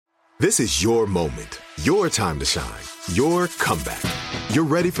This is your moment, your time to shine, your comeback. You're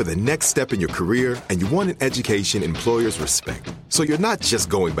ready for the next step in your career, and you want an education employers respect. So you're not just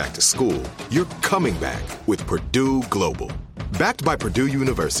going back to school, you're coming back with Purdue Global. Backed by Purdue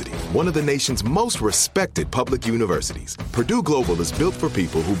University, one of the nation's most respected public universities, Purdue Global is built for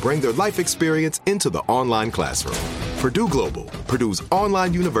people who bring their life experience into the online classroom. Purdue Global, Purdue's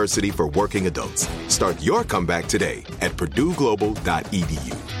online university for working adults. Start your comeback today at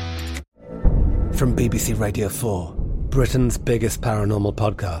purdueglobal.edu. From BBC Radio 4, Britain's biggest paranormal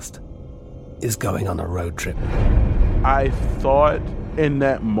podcast is going on a road trip. I thought in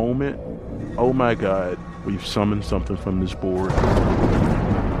that moment, oh my God, we've summoned something from this board.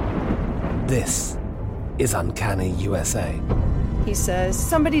 This is Uncanny USA. He says,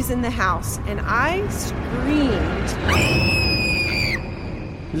 somebody's in the house, and I screamed.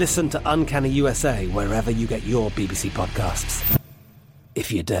 Listen to Uncanny USA wherever you get your BBC podcasts,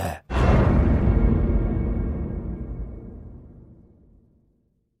 if you dare.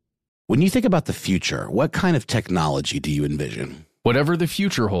 When you think about the future, what kind of technology do you envision? Whatever the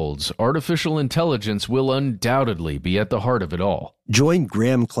future holds, artificial intelligence will undoubtedly be at the heart of it all. Join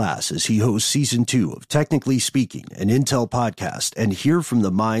Graham Class as he hosts Season 2 of Technically Speaking, an Intel podcast, and hear from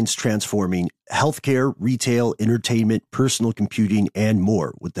the minds transforming healthcare, retail, entertainment, personal computing, and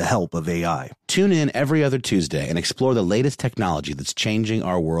more with the help of AI. Tune in every other Tuesday and explore the latest technology that's changing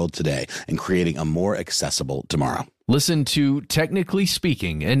our world today and creating a more accessible tomorrow. Listen to Technically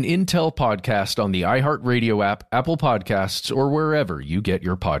Speaking, an Intel podcast on the iHeartRadio app, Apple Podcasts, or wherever you get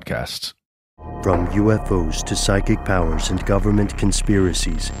your podcasts. From UFOs to psychic powers and government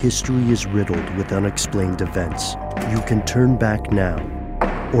conspiracies, history is riddled with unexplained events. You can turn back now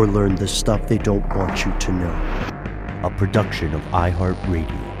or learn the stuff they don't want you to know. A production of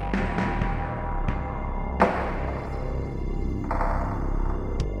iHeartRadio.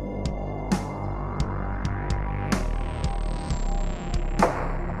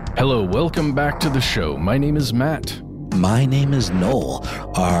 Hello, welcome back to the show. My name is Matt. My name is Noel.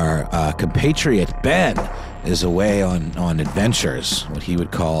 Our compatriot Ben is away on adventures, what he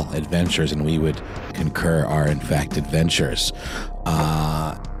would call adventures, and we would concur are in fact adventures.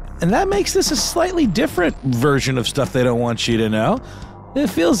 And that makes this a slightly different version of stuff they don't want you to know. It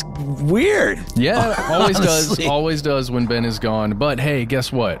feels weird. Yeah, always does when Ben is gone. But hey,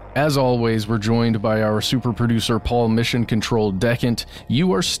 guess what? As always, we're joined by our super producer, Paul Mission Control Decant.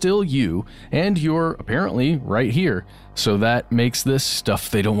 You are still you, and you're apparently right here. So that makes this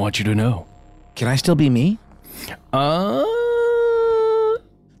stuff they don't want you to know. Can I still be me?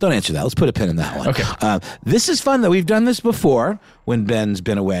 Don't answer that. Let's put a pin in that one. Okay. This is fun, though. We've done this before when Ben's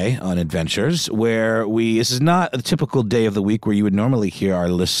been away on adventures, where this is not a typical day of the week where you would normally hear our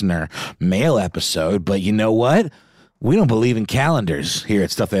listener mail episode, but you know what? We don't believe in calendars here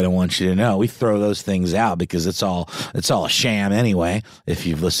at Stuff They Don't Want You to Know. We throw those things out because it's all a sham anyway, if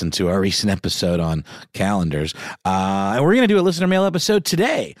you've listened to our recent episode on calendars. And we're going to do a listener mail episode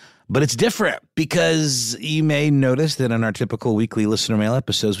today. But it's different because you may notice that in our typical weekly listener mail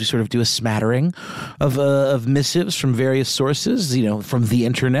episodes, we sort of do a smattering of missives from various sources, from the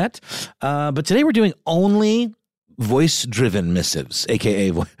internet. But today we're doing only voice-driven missives,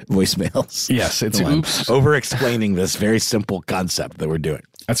 a.k.a. voicemails. Yes, it's oops. Over-explaining this very simple concept that we're doing.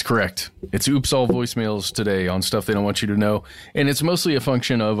 That's correct. It's oops all voicemails today on Stuff They Don't Want You to Know. And it's mostly a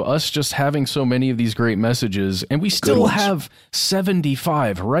function of us just having so many of these great messages. And we still have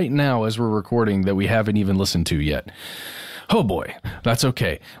 75 right now as we're recording that we haven't even listened to yet. Oh boy, that's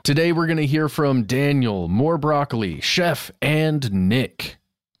okay. Today we're going to hear from Daniel, More Broccoli, Chef, and Nick.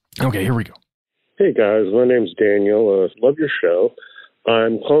 Okay, here we go. Hey guys, my name's Daniel. Love your show.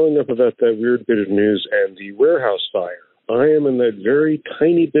 I'm calling up about that weird bit of news and the warehouse fire. I am in that very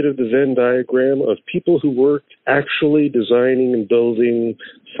tiny bit of the Venn diagram of people who work actually designing and building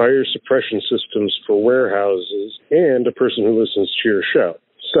fire suppression systems for warehouses and a person who listens to your show.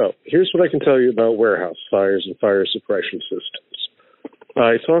 So here's what I can tell you about warehouse fires and fire suppression systems.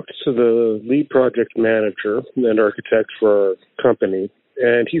 I talked to the lead project manager and architect for our company,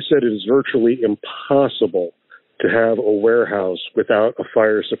 and he said it is virtually impossible to have a warehouse without a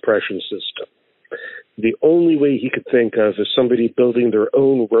fire suppression system. The only way he could think of is somebody building their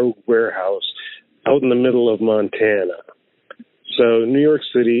own rogue warehouse out in the middle of Montana. So New York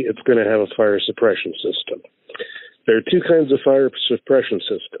City, it's going to have a fire suppression system. There are two kinds of fire suppression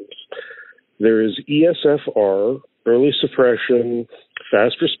systems. There is ESFR, early suppression,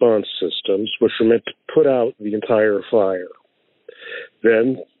 fast response systems, which are meant to put out the entire fire.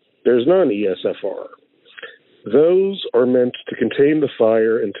 Then there's non-ESFR. Those are meant to contain the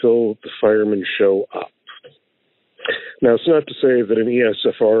fire until the firemen show up. Now, it's not to say that an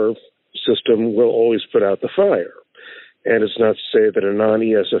ESFR system will always put out the fire, and it's not to say that a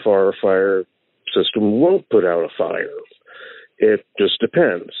non-ESFR fire system won't put out a fire. It just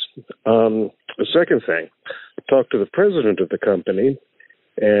depends. The second thing, talk to the president of the company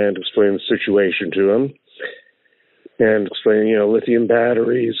and explain the situation to him, and explain, lithium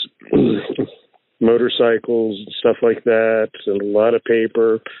batteries, motorcycles, and stuff like that, and a lot of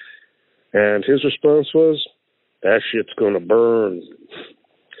paper. And his response was, that shit's going to burn.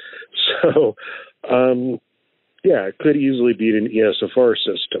 So, it could easily be an ESFR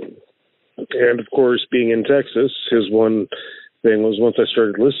system. And, of course, being in Texas, his one thing was once I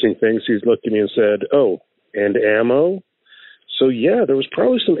started listing things, he looked at me and said, oh, and ammo? So, yeah, there was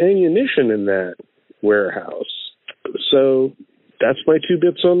probably some ammunition in that warehouse. So that's my 2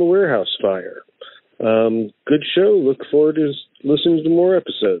 bits on the warehouse fire. Good show. Look forward to listening to more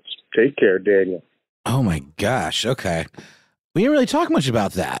episodes. Take care, Daniel. Oh, my gosh. Okay. We didn't really talk much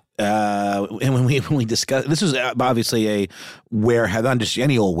about that. And when we discussed, this was obviously a warehouse, not just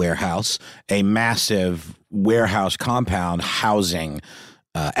any old warehouse, a massive warehouse compound housing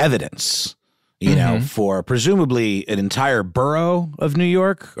evidence, for presumably an entire borough of New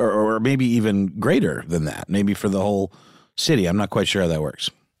York, or maybe even greater than that, maybe for the whole city. I'm not quite sure how that works.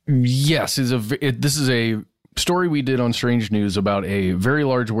 Yes, this is a story we did on Strange News about a very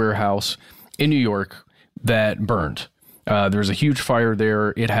large warehouse in New York that burned. There's a huge fire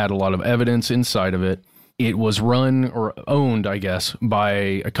there. It had a lot of evidence inside of it. It was run or owned, I guess, by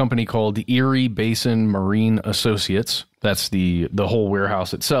a company called Erie Basin Marine Associates. That's the whole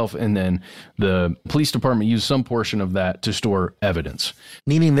warehouse itself. And then the police department used some portion of that to store evidence.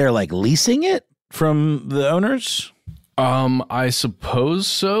 Meaning they're like leasing it from the owners? I suppose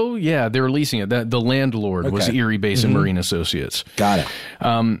so. Yeah, they were leasing it. The landlord was Erie Basin Marine Associates. Got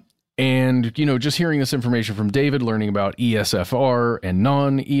it. And, just hearing this information from David, learning about ESFR and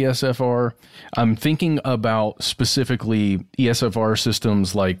non-ESFR, I'm thinking about specifically ESFR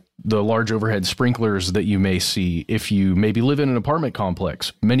systems like the large overhead sprinklers that you may see if you maybe live in an apartment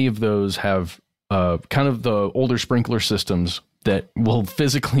complex. Many of those have kind of the older sprinkler systems that will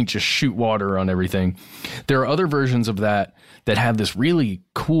physically just shoot water on everything. There are other versions of that have this really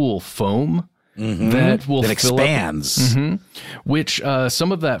cool foam that will expands. Which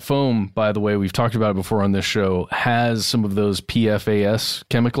some of that foam, by the way, we've talked about it before on this show, has some of those PFAS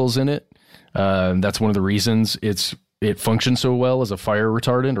chemicals in it. That's one of the reasons it functions so well as a fire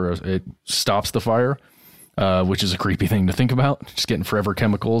retardant, or it stops the fire, which is a creepy thing to think about. Just getting forever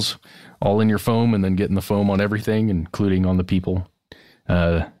chemicals all in your foam and then getting the foam on everything, including on the people,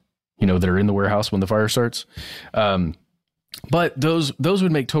 that are in the warehouse when the fire starts. But those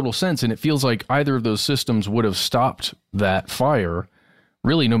would make total sense, and it feels like either of those systems would have stopped that fire,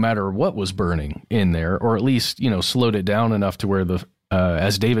 really, no matter what was burning in there, or at least slowed it down enough to where the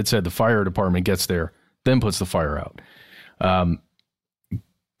as David said, the fire department gets there, then puts the fire out.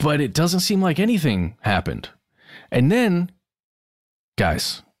 But it doesn't seem like anything happened. And then,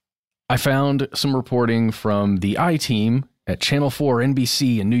 guys, I found some reporting from the I-Team at Channel 4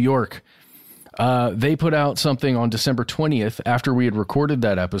 NBC in New York. They put out something on December 20th after we had recorded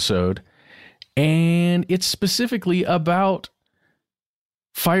that episode, and it's specifically about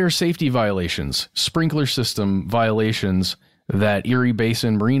fire safety violations, sprinkler system violations that Erie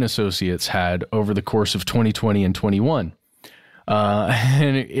Basin Marine Associates had over the course of 2020 and 21.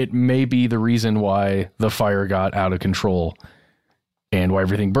 And it may be the reason why the fire got out of control and why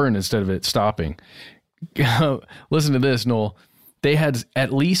everything burned instead of it stopping. Listen to this, Noel. They had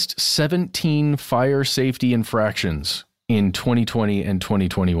at least 17 fire safety infractions in 2020 and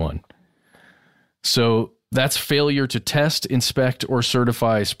 2021. So that's failure to test, inspect, or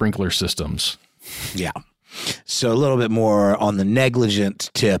certify sprinkler systems. Yeah. So a little bit more on the negligent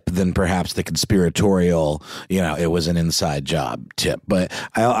tip than perhaps the conspiratorial, it was an inside job tip. But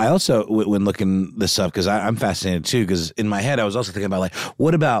I also, when looking this up, because I'm fascinated too, because in my head I was also thinking about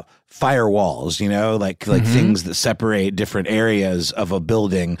what about firewalls, like things that separate different areas of a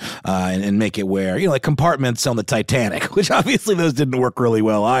building and make it where, like compartments on the Titanic, which obviously those didn't work really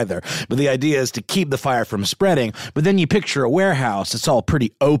well either. But the idea is to keep the fire from spreading. But then you picture a warehouse, it's all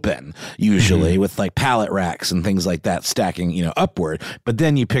pretty open usually with pallet racks and things like that stacking, upward. But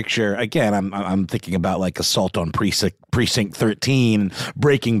then you picture, again, I'm thinking about Assault on Precinct 13,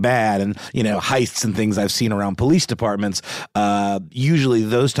 Breaking Bad, and, heists and things I've seen around police departments. Usually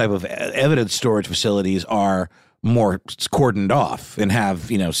those type of evidence storage facilities are more cordoned off and have,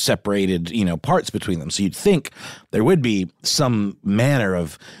 separated, parts between them. So you'd think there would be some manner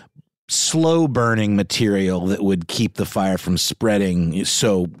of slow burning material that would keep the fire from spreading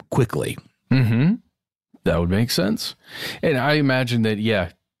so quickly. That would make sense. And I imagine that,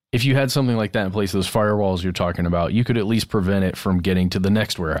 if you had something like that in place, those firewalls you're talking about, you could at least prevent it from getting to the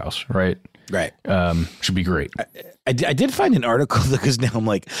next warehouse, right? Right. Should be great. I did find an article because now I'm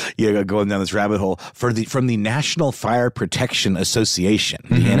like, going down this rabbit hole from the National Fire Protection Association.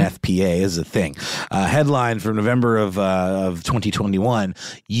 The NFPA is a thing. Headline from November of 2021: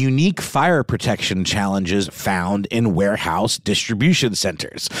 unique fire protection challenges found in warehouse distribution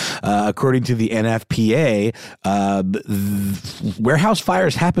centers. According to the NFPA, warehouse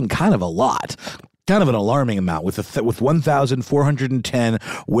fires happen kind of a lot. Kind of an alarming amount with 1,410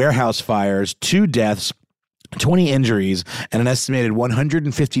 warehouse fires, 2 deaths, 20 injuries, and an estimated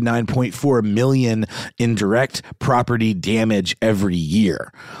 159.4 million in direct property damage every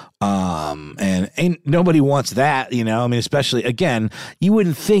year. And nobody wants that, I mean, especially, again, you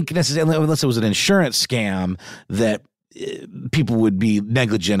wouldn't think necessarily, unless it was an insurance scam, that people would be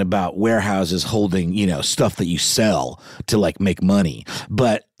negligent about warehouses holding, stuff that you sell to like make money.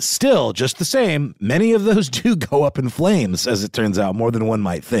 But still, just the same, many of those do go up in flames, as it turns out, more than one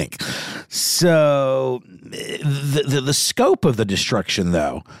might think. So the scope of the destruction,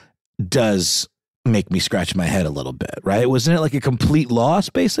 though, does make me scratch my head a little bit, right? Wasn't it like a complete loss,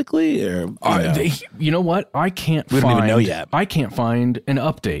 basically? Or, you know what? We don't even know yet. I can't find an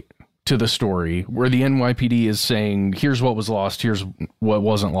update to the story where the NYPD is saying, here's what was lost, here's what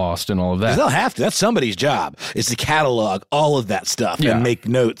wasn't lost, and all of that. They'll have to. That's somebody's job, is to catalog all of that stuff and make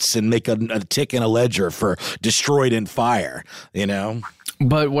notes and make a tick in a ledger for destroyed in fire,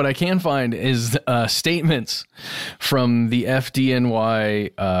 But what I can find is statements from the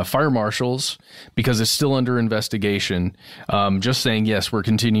FDNY fire marshals, because it's still under investigation, just saying, yes, we're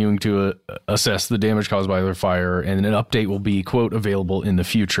continuing to assess the damage caused by the fire, and an update will be, quote, available in the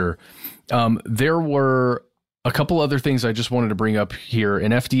future. There were a couple other things I just wanted to bring up here.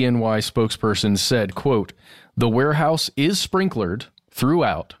 An FDNY spokesperson said, quote, the warehouse is sprinklered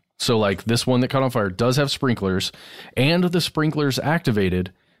throughout. So like this one that caught on fire does have sprinklers, and the sprinklers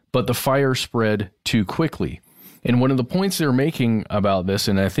activated, but the fire spread too quickly. And one of the points they're making about this,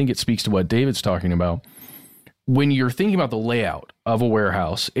 and I think it speaks to what David's talking about, when you're thinking about the layout of a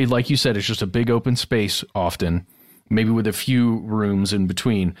warehouse, like you said, it's just a big open space often, maybe with a few rooms in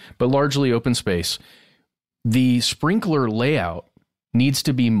between, but largely open space. The sprinkler layout needs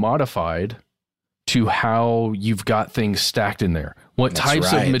to be modified to how you've got things stacked in there. What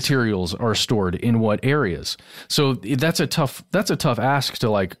types of materials are stored in what areas. So that's a tough ask to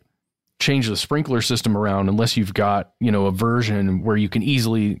like change the sprinkler system around unless you've got, a version where you can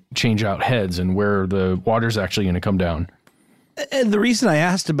easily change out heads and where the water's actually going to come down. And the reason I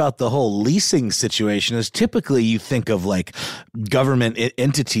asked about the whole leasing situation is typically you think of like government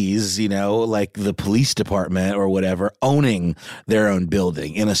entities, like the police department or whatever, owning their own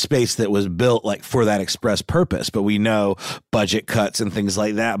building in a space that was built like for that express purpose. But we know budget cuts and things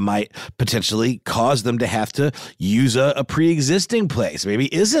like that might potentially cause them to have to use a pre-existing place. Maybe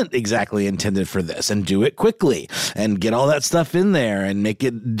isn't exactly intended for this, and do it quickly and get all that stuff in there and make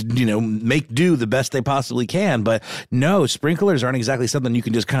it, make do the best they possibly can. But no, sprinklers aren't exactly something you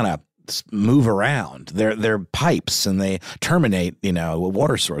can just kind of move around. They're pipes, and they terminate,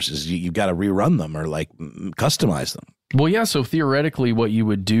 water sources. You've got to rerun them or like customize them. Well, yeah. So theoretically, what you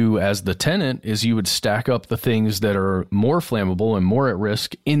would do as the tenant is you would stack up the things that are more flammable and more at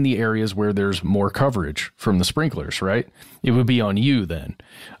risk in the areas where there's more coverage from the sprinklers, right? It would be on you then.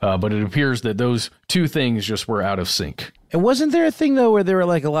 But it appears that those two things just were out of sync. And wasn't there a thing, though, where there were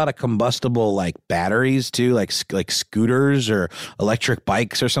like a lot of combustible like batteries too, like scooters or electric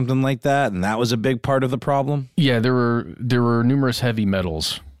bikes or something like that? And that was a big part of the problem? Yeah, there were numerous heavy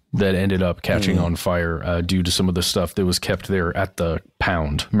metals that ended up catching on fire due to some of the stuff that was kept there at the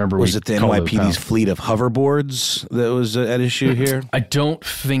pound. Remember, was it the NYPD's fleet of hoverboards that was at issue here? I don't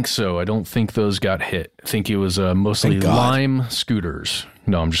think so. I don't think those got hit. I think it was mostly Lime scooters.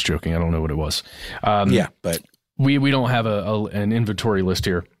 No, I'm just joking. I don't know what it was. But we don't have an inventory list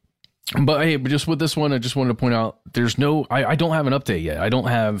here. But hey, just with this one, I just wanted to point out there's no. I don't have an update yet. I don't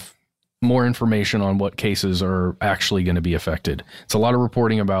have more information on what cases are actually going to be affected. It's a lot of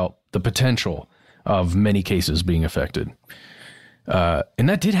reporting about the potential of many cases being affected. And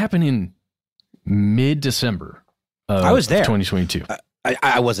that did happen in mid-December of I was there. 2022.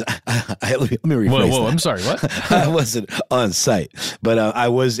 I wasn't. Let me rephrase Whoa, that. I'm sorry, what? I wasn't on site, but I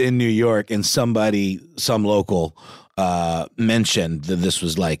was in New York, and some local mentioned that this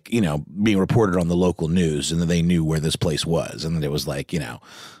was like, being reported on the local news, and that they knew where this place was. And it was like,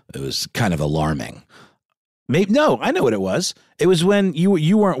 it was kind of alarming. Maybe, no, I know what it was. It was when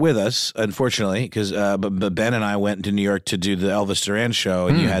you weren't with us, unfortunately, because but Ben and I went to New York to do the Elvis Duran show,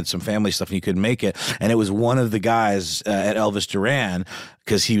 and you had some family stuff and you couldn't make it. And it was one of the guys at Elvis Duran,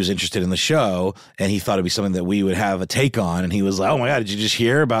 because he was interested in the show and he thought it'd be something that we would have a take on. And he was like, "Oh my God, did you just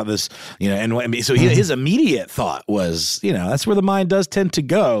hear about this?" And so his immediate thought was, that's where the mind does tend to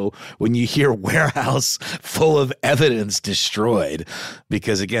go when you hear warehouse full of evidence destroyed.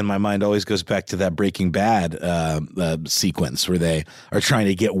 Because again, my mind always goes back to that Breaking Bad sequence where they are trying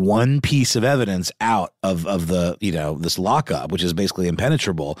to get one piece of evidence out of the, this lockup, which is basically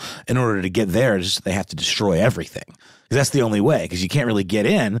impenetrable. In order to get there, they have to destroy everything. Because that's the only way, because you can't really get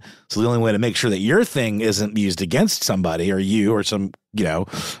in. So the only way to make sure that your thing isn't used against somebody or you or some,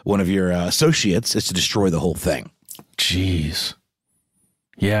 one of your associates is to destroy the whole thing. Jeez.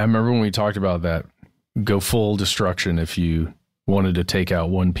 Yeah, I remember when we talked about that. Go full destruction if you wanted to take out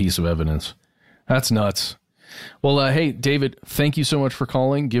one piece of evidence. That's nuts. Well, hey, David, thank you so much for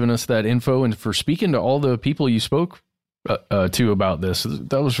calling, giving us that info, and for speaking to all the people you spoke to about this.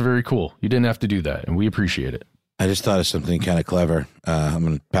 That was very cool. You didn't have to do that, and we appreciate it. I just thought of something kind of clever. I'm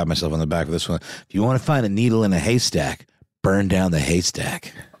going to pat myself on the back for this one. If you want to find a needle in a haystack, burn down the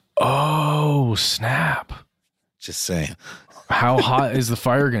haystack. Oh, snap. Just saying. How hot is the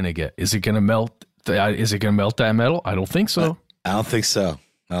fire going to get? Is it going to melt? Is it going to melt that metal? I don't think so. I don't think so.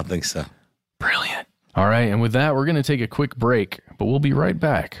 Brilliant. All right. And with that, we're going to take a quick break, but we'll be right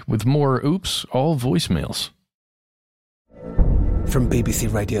back with more Oops, All Voicemails. From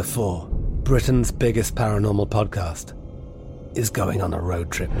BBC Radio 4, Britain's biggest paranormal podcast is going on a road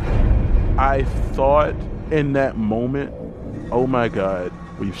trip. I thought in that moment, oh my God,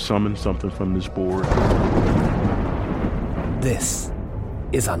 we've summoned something from this board. This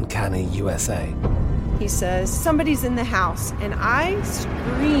is Uncanny USA. He says, somebody's in the house, and I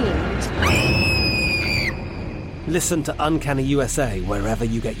screamed. Listen to Uncanny USA wherever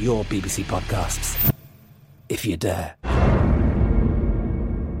you get your BBC podcasts, if you dare.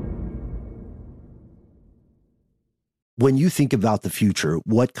 When you think about the future,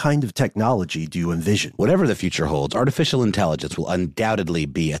 what kind of technology do you envision? Whatever the future holds, artificial intelligence will undoubtedly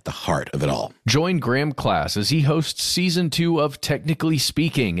be at the heart of it all. Join Graham Class as he hosts Season 2 of Technically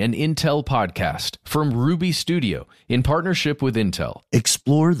Speaking, an Intel podcast from Ruby Studio in partnership with Intel.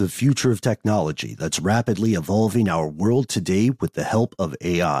 Explore the future of technology that's rapidly evolving our world today with the help of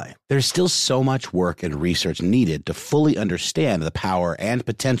AI. There's still so much work and research needed to fully understand the power and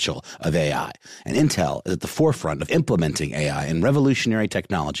potential of AI. And Intel is at the forefront of implementing AI and revolutionary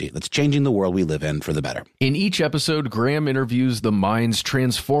technology that's changing the world we live in for the better. In each episode, Graham interviews the minds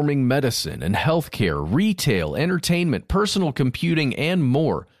transforming medicine and healthcare, retail, entertainment, personal computing, and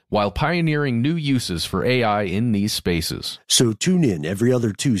more, while pioneering new uses for AI in these spaces. So tune in every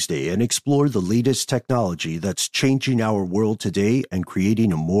other Tuesday and explore the latest technology that's changing our world today and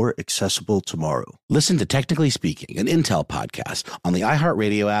creating a more accessible tomorrow. Listen to Technically Speaking, an Intel podcast on the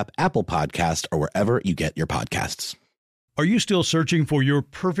iHeartRadio app, Apple Podcast, or wherever you get your podcasts. Are you still searching for your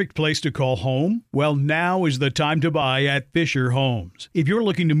perfect place to call home? Well, now is the time to buy at Fisher Homes. If you're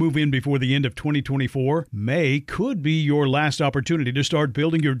looking to move in before the end of 2024, May could be your last opportunity to start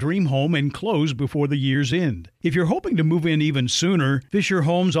building your dream home and close before the year's end. If you're hoping to move in even sooner, Fisher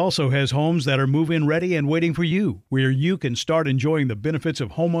Homes also has homes that are move-in ready and waiting for you, where you can start enjoying the benefits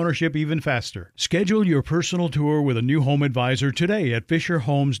of homeownership even faster. Schedule your personal tour with a new home advisor today at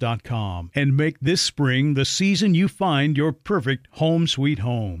FisherHomes.com and make this spring the season you find your perfect home sweet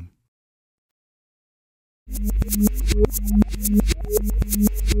home.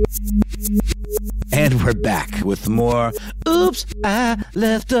 And we're back with more Oops, I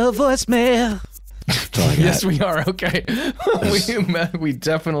Left a Voicemail. Yes, we are. Okay. we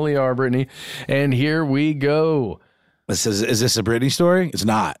definitely are, Brittany. And here we go. Is this a Brittany story? It's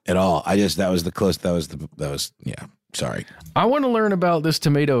not at all. That was sorry. I want to learn about this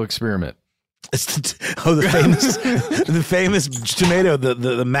tomato experiment. The famous tomato,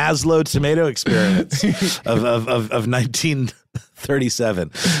 the Maslow tomato experiments of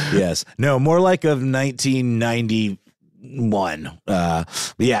 1937. Yes, no, more like of 1991.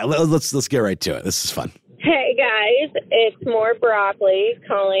 Yeah, let's get right to it. This is fun. Hey guys, it's more broccoli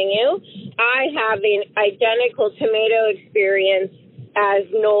calling you. I have an identical tomato experience as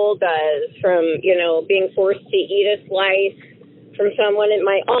Noel does from being forced to eat a slice from someone,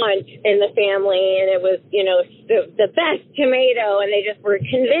 my aunt in the family, and it was, the best tomato, and they just were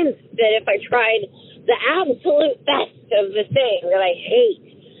convinced that if I tried the absolute best of the thing that I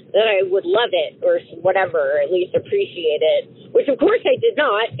hate, that I would love it, or whatever, or at least appreciate it, which of course I did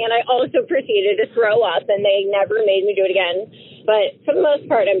not, and I also proceeded to throw up, and they never made me do it again, but for the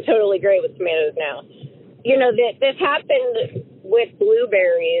most part, I'm totally great with tomatoes now. This happened with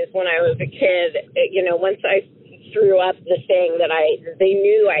blueberries when I was a kid, once I threw up the thing that they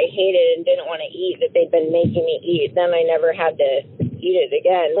knew I hated and didn't want to eat, that they'd been making me eat, then I never had to eat it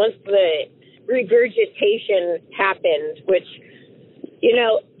again. Once the regurgitation happened, which,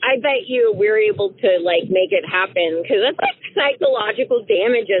 I bet you we're able to, make it happen, because that's, psychological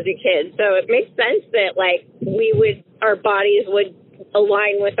damage as a kid. So it makes sense that, our bodies would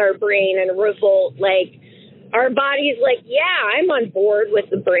align with our brain and revolt, our body's yeah, I'm on board with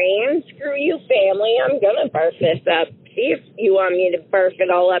the brain. Screw you, family. I'm going to barf this up. See if you want me to barf it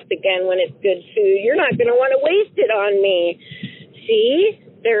all up again when it's good food. You're not going to want to waste it on me. See?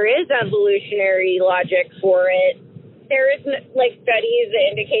 There is evolutionary logic for it. There is, studies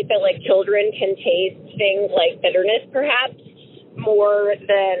that indicate that, children can taste things like bitterness, perhaps, more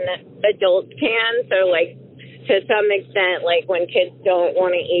than adults can. So, to some extent, when kids don't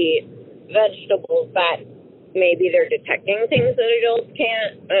want to eat vegetables, that maybe they're detecting things that adults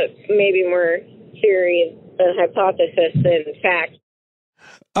can't. Maybe more theory and hypothesis than fact.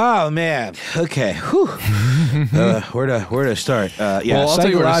 Oh man. Okay. Whew. Where to start? Well,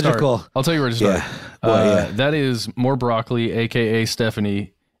 psychological. I'll tell you where to start. Yeah. That is More Broccoli, aka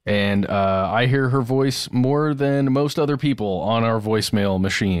Stephanie, and I hear her voice more than most other people on our voicemail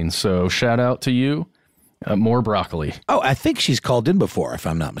machine. So shout out to you, More Broccoli. Oh, I think she's called in before, if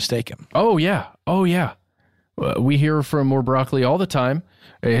I'm not mistaken. Oh yeah. We hear from More Broccoli all the time.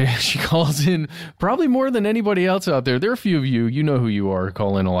 She calls in probably more than anybody else out there. There are a few of you, you know who you are,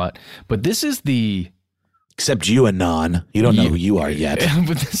 call in a lot. But this is except you, Anon. You don't know who you are yet.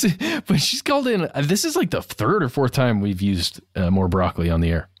 But she's called in. This is the third or fourth time we've used More Broccoli on the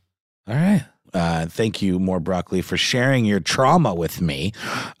air. All right. Thank you, More Broccoli, for sharing your trauma with me,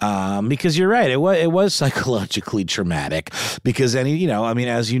 because you're right. It was psychologically traumatic because as you know,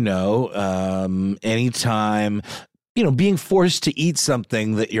 anytime, being forced to eat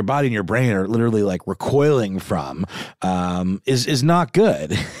something that your body and your brain are literally recoiling from, is not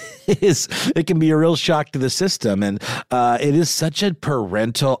good. It can be a real shock to the system. And it is such a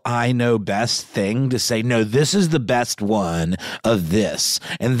parental I know best thing to say, no, this is the best one of this.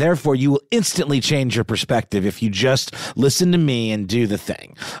 And therefore you will instantly change your perspective if you just listen to me and do the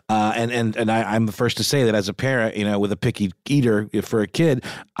thing. And I'm the first to say that as a parent, with a picky eater for a kid,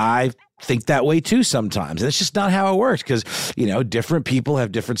 I think that way too sometimes. And it's just not how it works because, different people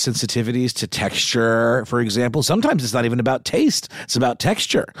have different sensitivities to texture, for example. Sometimes it's not even about taste. It's about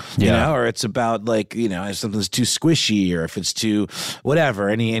texture, or it's about if something's too squishy or if it's too whatever,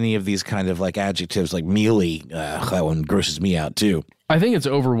 any of these kind of adjectives like mealy, that one grosses me out too. I think it's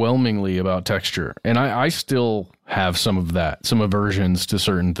overwhelmingly about texture. And I still have some of that, some aversions to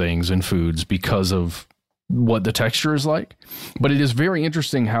certain things in foods because of what the texture is like. But it is very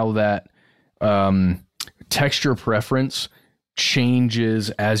interesting how that texture preference changes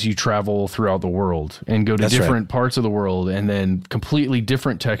as you travel throughout the world and go to different parts of the world, and then completely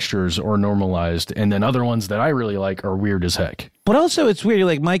different textures are normalized, and then other ones that I really like are weird as heck. But also it's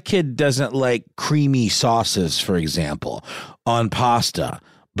weird, my kid doesn't like creamy sauces, for example, on pasta,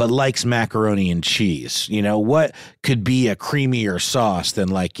 but likes macaroni and cheese. What could be a creamier sauce than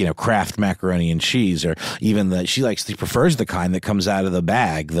Kraft macaroni and cheese, or even she prefers the kind that comes out of the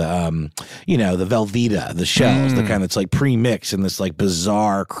bag, the Velveeta, the shells, the kind that's pre-mixed in this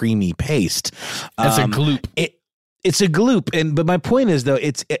bizarre creamy paste. That's a gloop. It's a gloop, but my point is though,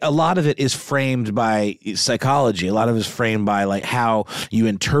 a lot of it is framed by psychology. A lot of it is framed by how you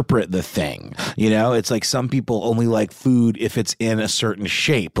interpret the thing. It's some people only like food if it's in a certain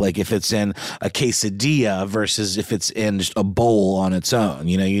shape, if it's in a quesadilla versus if it's in just a bowl on its own.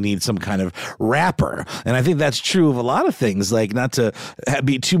 You need some kind of wrapper, and I think that's true of a lot of things. Not to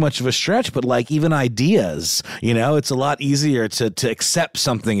be too much of a stretch, but even ideas. It's a lot easier to accept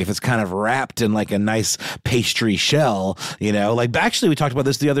something if it's kind of wrapped in a nice pastry shell, actually we talked about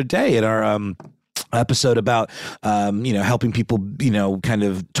this the other day in our episode about helping people kind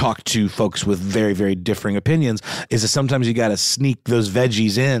of talk to folks with very, very differing opinions, is that sometimes you got to sneak those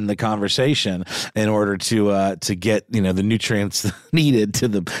veggies in the conversation in order to get the nutrients needed to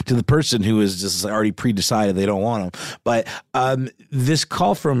the person who is just already pre-decided they don't want them. But this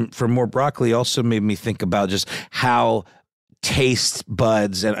call from More Broccoli also made me think about just how taste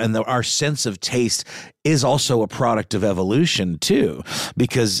buds and our sense of taste is also a product of evolution too,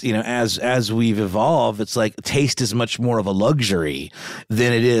 because as we've evolved, it's taste is much more of a luxury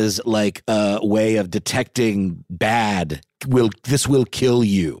than it is a way of detecting bad. This will kill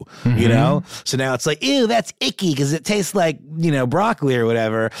you, So now it's ew, that's icky because it tastes like broccoli or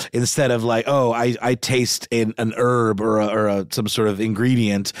whatever, instead of I taste an herb or some sort of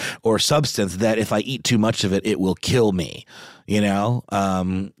ingredient or substance that if I eat too much of it, it will kill me.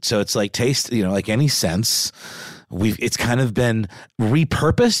 So it's like taste, like any sense. It's kind of been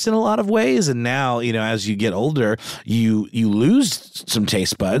repurposed in a lot of ways, and now as you get older, you lose some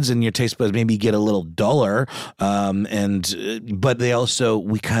taste buds, and your taste buds maybe get a little duller. But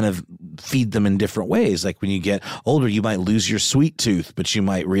we kind of feed them in different ways. Like when you get older, you might lose your sweet tooth, but you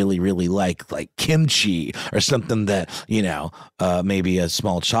might really, really like kimchi or something that maybe a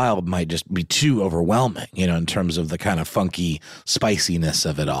small child might just be too overwhelming, in terms of the kind of funky spiciness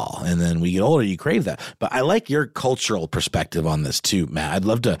of it all. And then when you get older, you crave that. But I like your cultural perspective on this too, Matt. I'd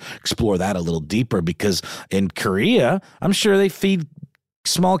love to explore that a little deeper, because in Korea, I'm sure they feed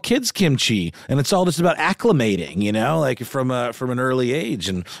small kids kimchi, and it's all just about acclimating, like from an early age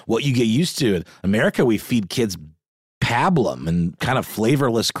and what you get used to. In America, we feed kids pablum and kind of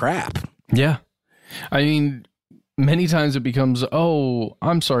flavorless crap. Yeah. I mean, many times it becomes, oh,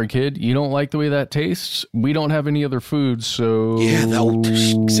 I'm sorry, kid, you don't like the way that tastes? We don't have any other food, so... Yeah,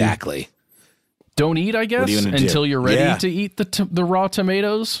 exactly. Don't eat, I guess, until you're ready to eat the raw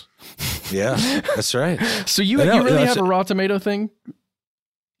tomatoes. Yeah, that's right. So you really have a raw tomato thing?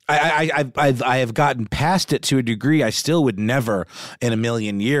 I have gotten past it to a degree. I still would never in a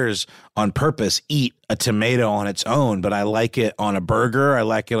million years on purpose eat a tomato on its own, but I like it on a burger. I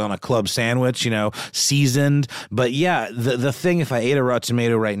like it on a club sandwich, seasoned. But yeah, the thing, if I ate a raw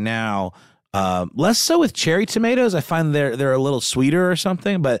tomato right now, less so with cherry tomatoes. I find they're a little sweeter or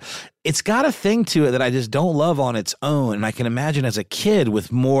something, but it's got a thing to it that I just don't love on its own. And I can imagine as a kid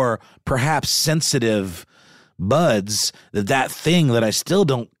with more perhaps sensitive buds, that thing that I still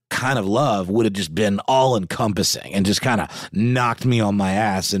don't kind of love would have just been all encompassing and just kind of knocked me on my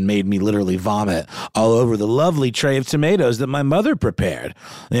ass and made me literally vomit all over the lovely tray of tomatoes that my mother prepared.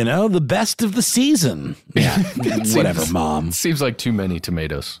 The best of the season. Yeah, whatever, Mom. Seems like too many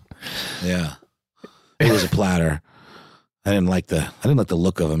tomatoes. Yeah, it was a platter. I didn't like the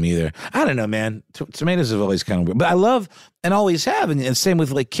look of them either. I don't know, man. Tomatoes have always kind of weird, but I love and always have, and same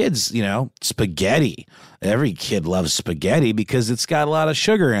with like kids. Spaghetti. Every kid loves spaghetti because it's got a lot of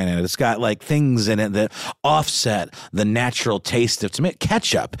sugar in it. It's got like things in it that offset the natural taste of tomato.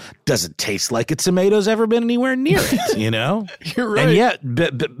 Ketchup doesn't taste like a tomato's ever been anywhere near it, You're right. And yet,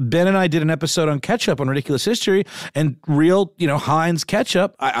 Ben and I did an episode on ketchup on Ridiculous History, and real, Heinz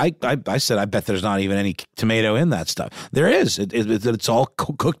ketchup, I said, I bet there's not even any tomato in that stuff. There is. It's all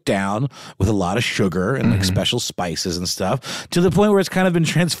cooked down with a lot of sugar and like special spices and stuff, to the point where it's kind of been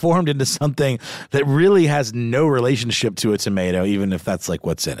transformed into something that really has no relationship to a tomato, even if that's like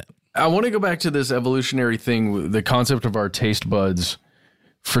what's in it. I want to go back to this evolutionary thing, the concept of our taste buds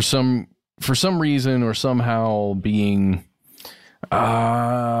for some reason or somehow being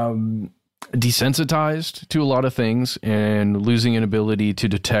desensitized to a lot of things and losing an ability to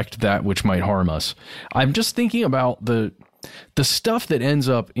detect that which might harm us. I'm just thinking about the stuff that ends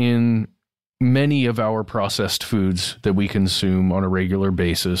up in many of our processed foods that we consume on a regular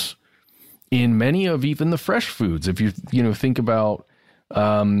basis, in many of even the fresh foods. If you think about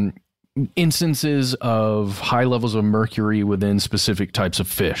instances of high levels of mercury within specific types of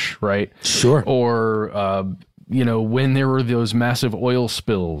fish, right? Sure. Or when there were those massive oil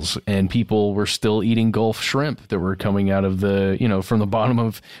spills and people were still eating Gulf shrimp that were coming out of the from the bottom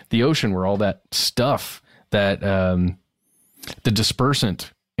of the ocean, where all that stuff that the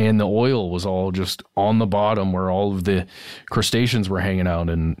dispersant and the oil was all just on the bottom where all of the crustaceans were hanging out.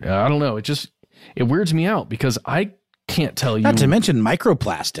 And I don't know, it weirds me out because I can't tell you. Not to mention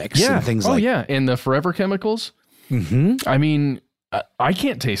microplastics and things like. Oh, yeah. And the forever chemicals. Mm-hmm. I mean, I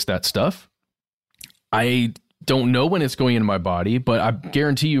can't taste that stuff. I don't know when it's going into my body, but I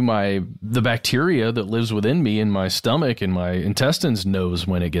guarantee you the bacteria that lives within me in my stomach and my intestines knows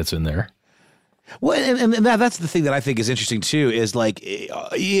when it gets in there. Well, and that's the thing that I think is interesting too, is like,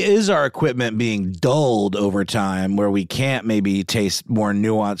 is our equipment being dulled over time where we can't maybe taste more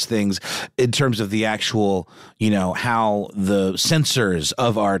nuanced things in terms of the actual, how the sensors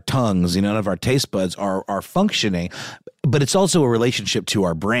of our tongues, of our taste buds are functioning. But it's also a relationship to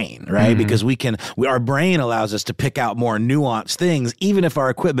our brain, right? Because our brain allows us to pick out more nuanced things, even if our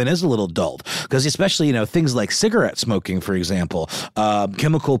equipment is a little dulled. Because especially, things like cigarette smoking, for example,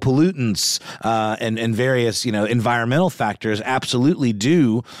 chemical pollutants, and various, environmental factors absolutely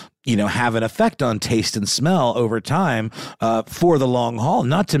do, have an effect on taste and smell over time, for the long haul.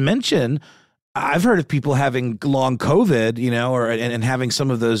 Not to mention, I've heard of people having long COVID, and having some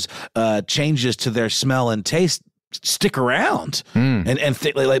of those changes to their smell and taste stick around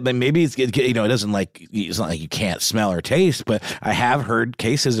like maybe it's it doesn't it's not like you can't smell or taste, but I have heard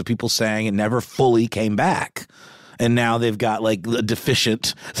cases of people saying it never fully came back. and now they've got like a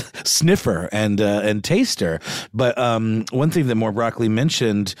deficient sniffer and taster. But one thing that More Broccoli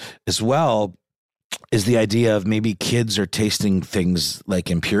mentioned as well is the idea of maybe kids are tasting things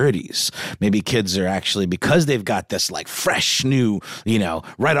like impurities. Maybe kids are actually, because they've got this like fresh new,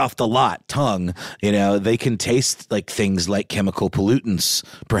 right off the lot tongue, they can taste like things like chemical pollutants,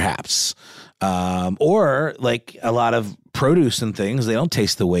 perhaps. Or like a lot of produce and things, they don't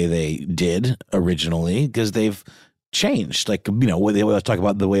taste the way they did originally because they've changed. Like, they always talk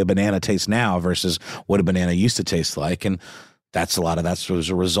about the way a banana tastes now versus what a banana used to taste like. And that's was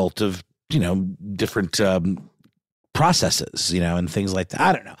a result of different processes, and things like that.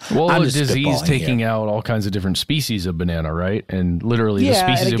 I don't know. Well, a disease taking out all kinds of different species of banana, right? And literally the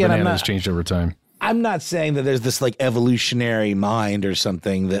species of banana has changed over time. I'm not saying that there's this like evolutionary mind or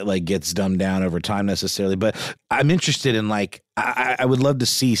something that like gets dumbed down over time necessarily, but I'm interested in like, I would love to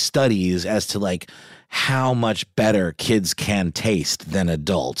see studies as to like how much better kids can taste than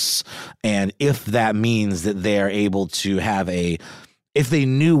adults. And if that means that they are able to have if they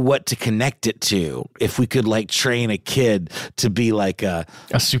knew what to connect it to, if we could like train a kid to be like a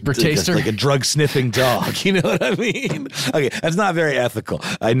super taster, like a drug sniffing dog, you know what I mean? Okay, that's not very ethical,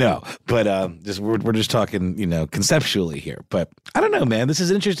 I know, but we're just talking, conceptually here. But I don't know, man. This is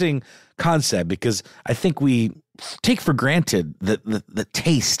an interesting concept because I think we take for granted that the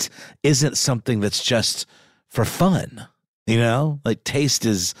taste isn't something that's just for fun, like taste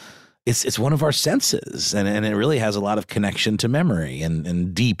is. It's one of our senses, and it really has a lot of connection to memory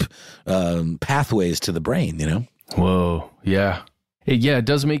and deep pathways to the brain, Whoa, yeah. It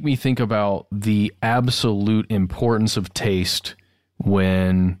does make me think about the absolute importance of taste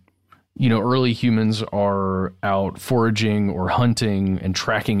when, early humans are out foraging or hunting and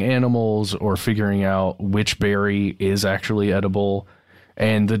tracking animals or figuring out which berry is actually edible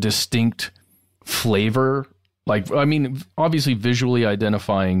and the distinct flavor. Like, I mean, obviously visually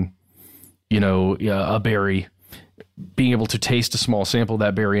identifying a berry, being able to taste a small sample of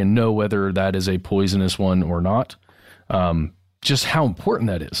that berry and know whether that is a poisonous one or not. Just how important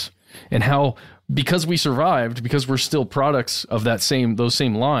that is, and how, because we survived, because we're still products of those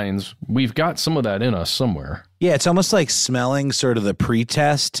same lines, we've got some of that in us somewhere. Yeah, it's almost like smelling sort of the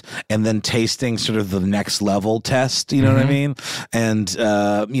pre-test and then tasting sort of the next level test, you know what I mean? And,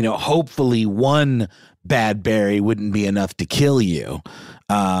 hopefully one bad berry wouldn't be enough to kill you.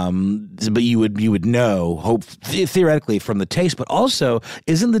 But you would know, theoretically, from the taste. But also,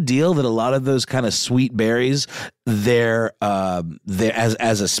 isn't the deal that a lot of those kind of sweet berries, they're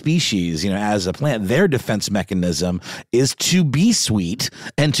as a species, as a plant, their defense mechanism is to be sweet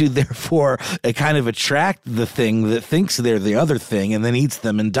and to therefore kind of attract the thing that thinks they're the other thing and then eats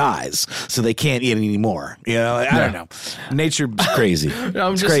them and dies, so they can't eat anymore. I don't know. Nature's crazy.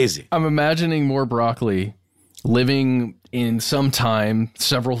 Crazy. I'm imagining More Broccoli living in some time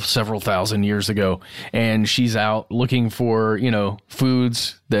several thousand years ago, and she's out looking for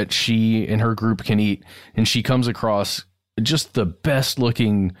foods that she and her group can eat, and she comes across just the best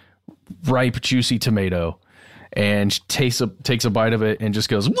looking ripe juicy tomato, and she takes a bite of it and just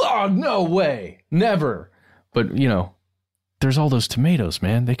goes, "Oh, no way, never." But there's all those tomatoes,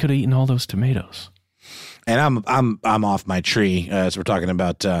 man. They could have eaten all those tomatoes. And I'm off my tree as we're talking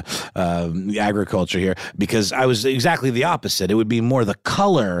about agriculture here, because I was exactly the opposite. It would be more the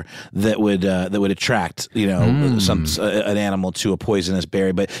color that would attract an animal to a poisonous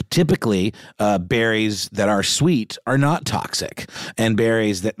berry. But typically, berries that are sweet are not toxic, and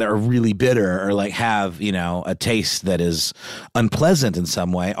berries that are really bitter or like have a taste that is unpleasant in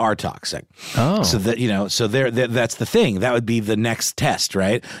some way are toxic. Oh, so that that's the thing. That would be the next test,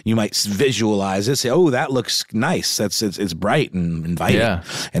 right? You might visualize it, say, "Oh, that looks nice. It's bright and inviting." Yeah.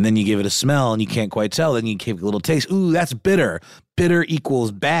 And then you give it a smell and you can't quite tell. Then you give it a little taste. Ooh, that's bitter. Bitter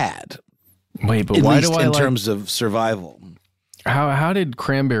equals bad. Wait, but why do I in terms of survival? How did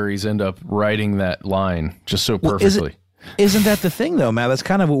cranberries end up writing that line just so perfectly? Isn't that the thing, though, Matt? That's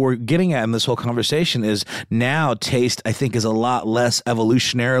kind of what we're getting at in this whole conversation is now taste, I think, is a lot less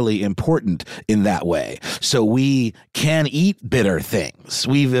evolutionarily important in that way. So we can eat bitter things.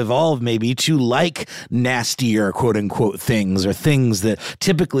 We've evolved maybe to like nastier, quote unquote, things, or things that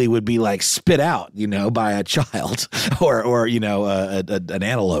typically would be like spit out, by a child or an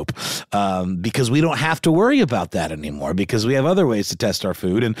antelope, because we don't have to worry about that anymore because we have other ways to test our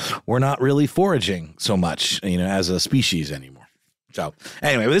food and we're not really foraging so much, as a species anymore. So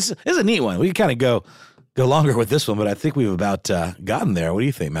anyway, this is a neat one. We can kind of go longer with this one, but I think we've about gotten there. What do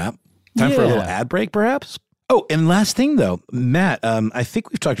you think, Matt? Time for a little ad break, perhaps? Oh, and last thing, though, Matt, I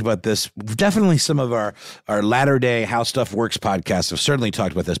think we've talked about this. Definitely some of our latter-day How Stuff Works podcasts have certainly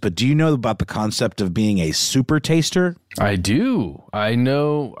talked about this. But do you know about the concept of being a super taster? I do. I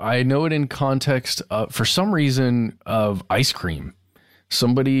know it in context, for some reason, of ice cream.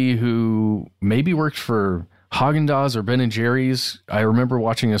 Somebody who maybe worked for Haagen-Dazs or Ben & Jerry's. I remember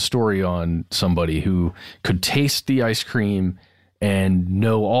watching a story on somebody who could taste the ice cream and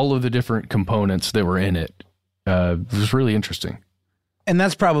know all of the different components that were in it. It was really interesting. And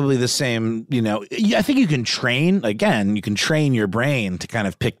that's probably the same, I think you can train your brain to kind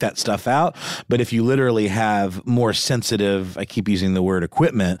of pick that stuff out. But if you literally have more sensitive, I keep using the word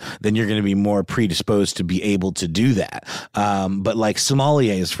equipment, then you're going to be more predisposed to be able to do that. But like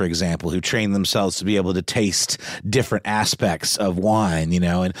sommeliers, for example, who train themselves to be able to taste different aspects of wine,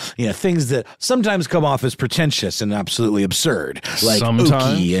 and things that sometimes come off as pretentious and absolutely absurd, like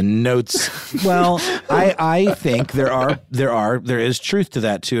oaky and notes. Well, I think there is truth to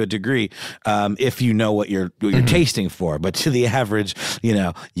that to a degree, if you know what you're tasting for. But to the average,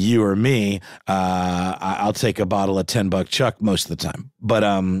 you or me, I'll take a bottle of $10 Chuck most of the time. But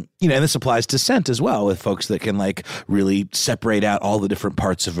and this applies to scent as well, with folks that can like really separate out all the different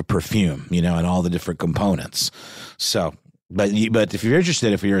parts of a perfume, and all the different components. So. But if you're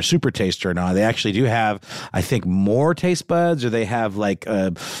interested, if you're a super taster or not, they actually do have, I think, more taste buds, or they have like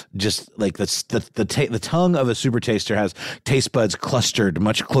just like the tongue of a super taster has taste buds clustered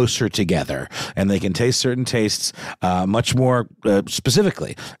much closer together, and they can taste certain tastes much more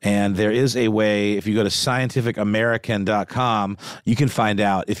specifically. And there is a way, if you go to scientificamerican.com, you can find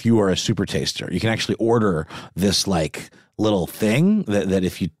out if you are a super taster. You can actually order this like little thing that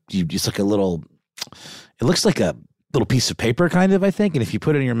if you just like a little, it looks like a little piece of paper kind of, I think. And if you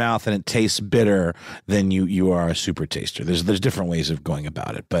put it in your mouth and it tastes bitter, then you are a super taster. There's different ways of going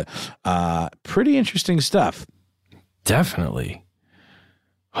about it, but pretty interesting stuff. Definitely.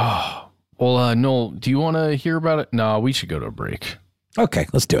 Oh, well, Noel, do you want to hear about it? No, we should go to a break. Okay,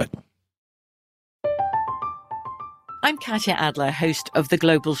 let's do it. I'm Katya Adler, host of The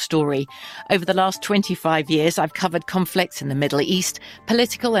Global Story. Over the last 25 years, I've covered conflicts in the Middle East,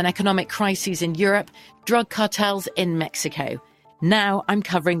 political and economic crises in Europe, drug cartels in Mexico. Now I'm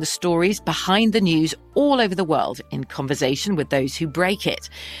covering the stories behind the news all over the world in conversation with those who break it.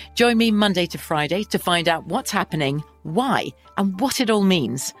 Join me Monday to Friday to find out what's happening, why, and what it all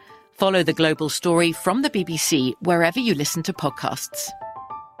means. Follow The Global Story from the BBC wherever you listen to podcasts.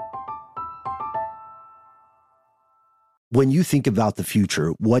 When you think about the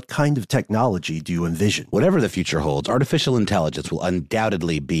future, what kind of technology do you envision? Whatever the future holds, artificial intelligence will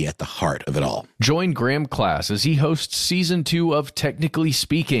undoubtedly be at the heart of it all. Join Graham Class as he hosts Season 2 of Technically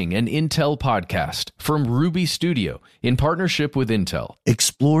Speaking, an Intel podcast from Ruby Studio in partnership with Intel.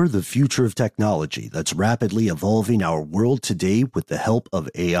 Explore the future of technology that's rapidly evolving our world today with the help of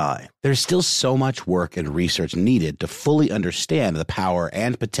AI. There's still so much work and research needed to fully understand the power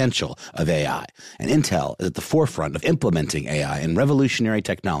and potential of AI, and Intel is at the forefront of implementing AI and revolutionary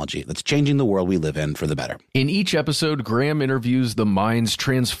technology that's changing the world we live in for the better. In each episode, Graham interviews the minds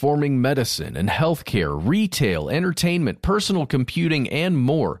transforming medicine and healthcare, retail, entertainment, personal computing, and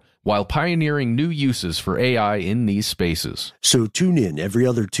more, while pioneering new uses for AI in these spaces. So tune in every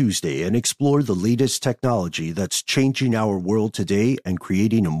other Tuesday and explore the latest technology that's changing our world today and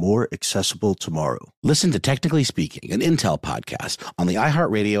creating a more accessible tomorrow. Listen to Technically Speaking, an Intel podcast on the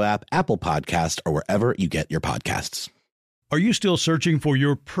iHeartRadio app, Apple Podcast, or wherever you get your podcasts. Are you still searching for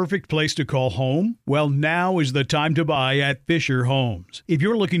your perfect place to call home? Well, now is the time to buy at Fisher Homes. If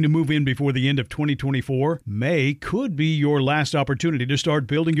you're looking to move in before the end of 2024, May could be your last opportunity to start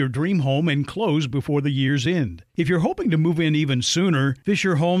building your dream home and close before the year's end. If you're hoping to move in even sooner,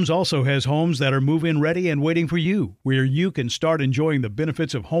 Fisher Homes also has homes that are move-in ready and waiting for you, where you can start enjoying the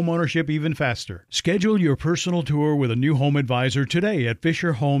benefits of homeownership even faster. Schedule your personal tour with a new home advisor today at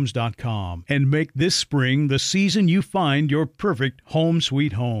FisherHomes.com and make this spring the season you find your perfect home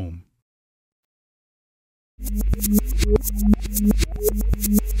sweet home.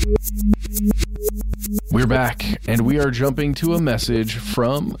 We're back, and we are jumping to a message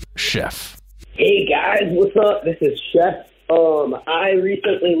from Chef. Hey guys, what's up? This is Chef. I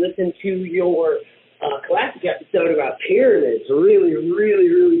recently listened to your classic episode about pyramids.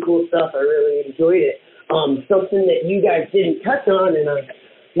 Really cool stuff. I really enjoyed it. Something that you guys didn't touch on, and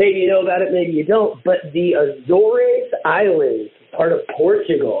maybe you know about it, maybe you don't, but the Azores Islands, part of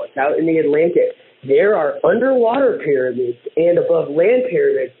Portugal, it's out in the Atlantic. There are underwater pyramids and above land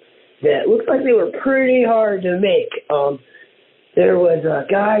pyramids that looks like they were pretty hard to make. there was a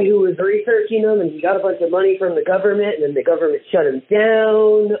guy who was researching them, and he got a bunch of money from the government, and then the government shut him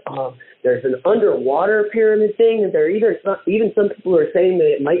down. There's an underwater pyramid thing, and even some people are saying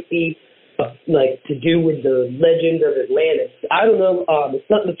that it might be to do with the legend of Atlantis. I don't know. It's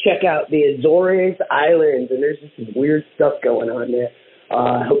something to check out, the Azores Islands, and there's just some weird stuff going on there.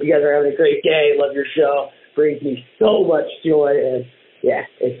 I hope you guys are having a great day. Love your show. Brings me so much joy, and yeah,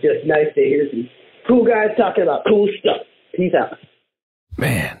 it's just nice to hear some cool guys talking about cool stuff. Peace out.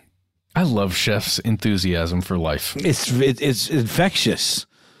 Man, I love Chef's enthusiasm for life. It's infectious,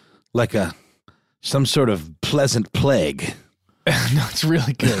 like some sort of pleasant plague. No, it's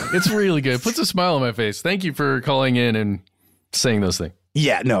really good. It's really good. It puts a smile on my face. Thank you for calling in and saying those things.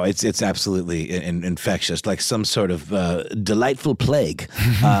 Yeah, no, it's absolutely infectious, like some sort of delightful plague.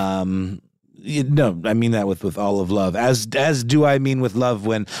 No, I mean that with all of love, as do I mean with love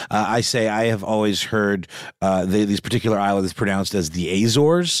when I say I have always heard these particular islands pronounced as the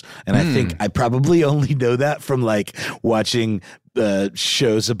Azores, and I think I probably only know that from like watching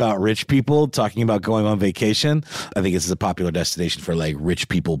shows about rich people talking about going on vacation. I think this is a popular destination for like rich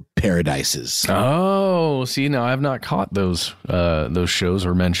people paradises. Oh, see, now I've not caught those shows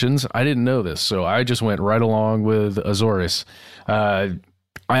or mentions. I didn't know this, so I just went right along with Azores.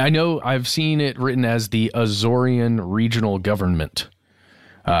 I know I've seen it written as the Azorean Regional Government.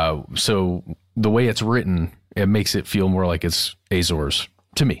 So the way it's written, it makes it feel more like it's Azores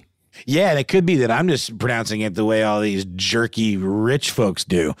to me. Yeah, and it could be that I'm just pronouncing it the way all these jerky rich folks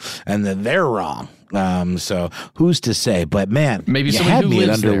do, and that they're wrong. So who's to say? But man, maybe somebody who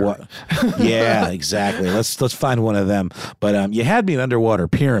lives there. Yeah, exactly. Let's find one of them. But you had me in underwater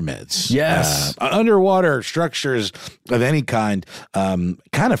pyramids. Yes, underwater structures of any kind kind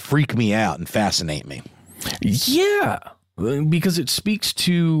of freak me out and fascinate me. Yeah, because it speaks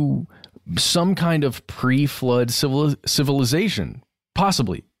to some kind of pre-flood civilization,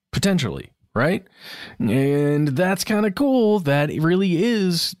 possibly. Potentially, right? And that's kind of cool. That it really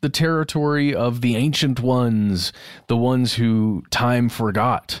is the territory of the ancient ones, the ones who time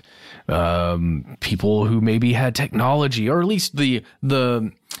forgot, people who maybe had technology, or at least the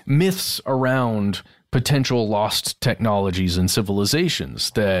myths around potential lost technologies and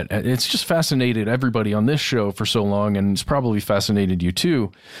civilizations. That it's just fascinated everybody on this show for so long, and it's probably fascinated you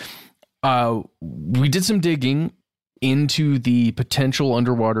too. We did some digging into the potential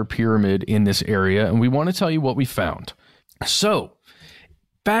underwater pyramid in this area, and we want to tell you what we found. So,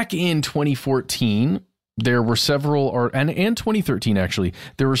 back in 2014, there were several, and 2013 actually,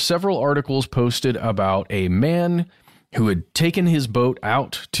 there were several articles posted about a man who had taken his boat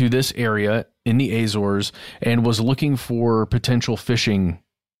out to this area in the Azores and was looking for potential fishing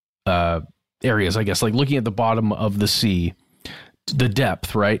areas, I guess, like looking at the bottom of the sea, the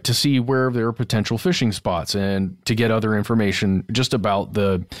depth, right, to see where there are potential fishing spots and to get other information just about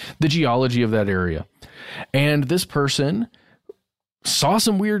the geology of that area. And this person saw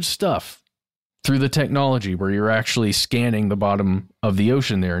some weird stuff through the technology where you're actually scanning the bottom of the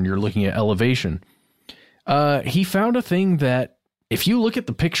ocean there and you're looking at elevation. He found a thing that if you look at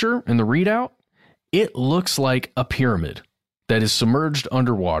the picture and the readout, it looks like a pyramid that is submerged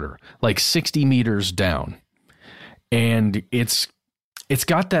underwater, like 60 meters down. And it's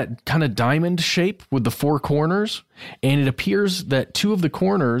got that kind of diamond shape with the four corners, and it appears that two of the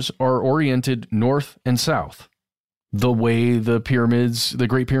corners are oriented north and south, the way the pyramids, the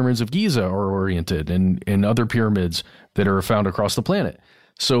Great Pyramids of Giza, are oriented, and other pyramids that are found across the planet.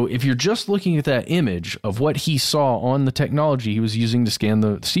 So if you're just looking at that image of what he saw on the technology he was using to scan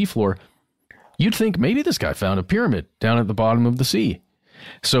the seafloor, you'd think maybe this guy found a pyramid down at the bottom of the sea.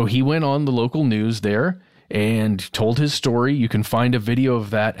 So he went on the local news there and told his story. You can find a video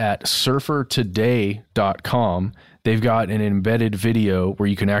of that at surfertoday.com. They've got an embedded video where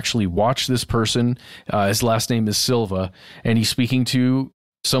you can actually watch this person. His last name is Silva, and he's speaking to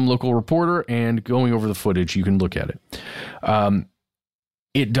some local reporter and going over the footage. You can look at it.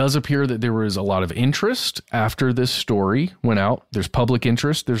 It does appear that there was a lot of interest after this story went out. There's public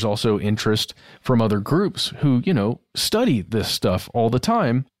interest. There's also interest from other groups who, study this stuff all the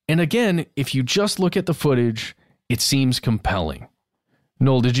time. And again, if you just look at the footage, it seems compelling.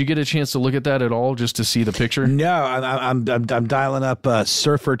 Noel, did you get a chance to look at that at all, just to see the picture? No, I'm dialing up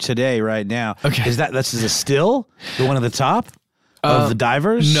Surfer Today right now. Okay, that's a still, the one at the top of the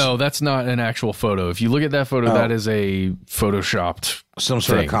divers? No, that's not an actual photo. If you look at that photo, that is a photoshopped some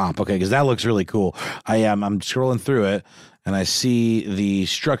sort of comp. Okay, because that looks really cool. I'm scrolling through it, and I see the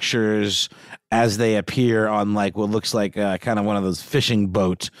structures as they appear on like what looks like kind of one of those fishing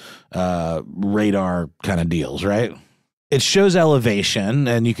boat radar kind of deals, right? it shows elevation,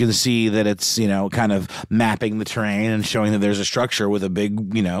 and you can see that it's, kind of mapping the terrain and showing that there's a structure with a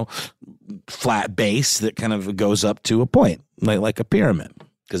big, flat base that kind of goes up to a point, like a pyramid,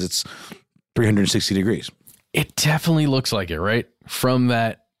 because it's 360 degrees. It definitely looks like it, right? From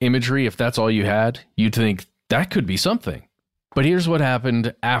that imagery, if that's all you had, you'd think that could be something. But here's what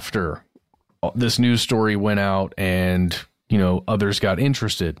happened after this news story went out and, others got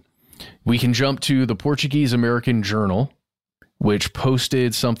interested. We can jump to the Portuguese American Journal, which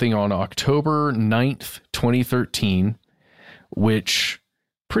posted something on October 9th, 2013, which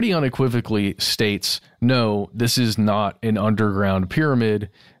pretty unequivocally states, no, this is not an underground pyramid.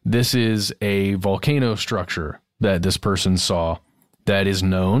 This is a volcano structure that this person saw that is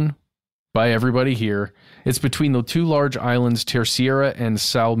known by everybody here. It's between the two large islands, Terceira and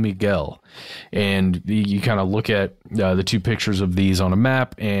São Miguel. And you kind of look at the two pictures of these on a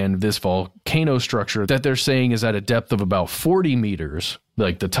map, and this volcano structure that they're saying is at a depth of about 40 meters,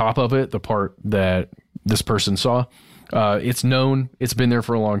 like the top of it, the part that this person saw. It's known. It's been there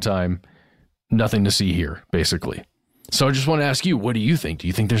for a long time. Nothing to see here, basically. So I just want to ask you, what do you think? Do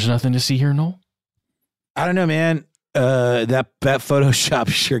you think there's nothing to see here, Noel? I don't know, man. That Photoshop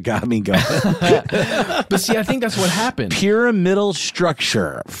sure got me going. But see, I think that's what happened. Pyramidal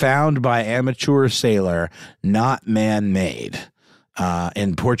structure found by amateur sailor, not man-made,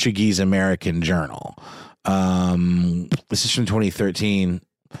 in Portuguese American Journal. This is from 2013.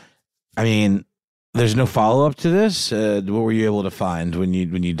 I mean, there's no follow-up to this. What were you able to find when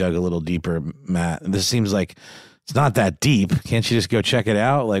you dug a little deeper, Matt? This seems like it's not that deep. Can't you just go check it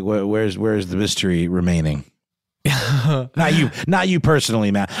out? Like, where's the mystery remaining? Not you personally,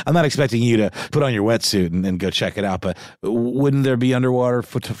 Matt. I'm not expecting you to put on your wetsuit and go check it out, but wouldn't there be underwater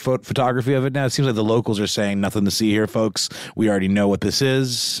photography of it now? It seems like the locals are saying nothing to see here, folks. We already know what this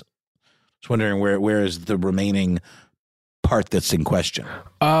is. Just wondering where is the remaining part that's in question?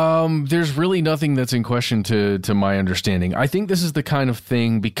 There's really nothing that's in question to my understanding. I think this is the kind of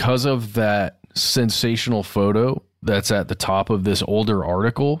thing, because of that sensational photo that's at the top of this older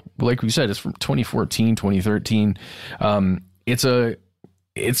article. Like we said, it's from 2014, 2013. It's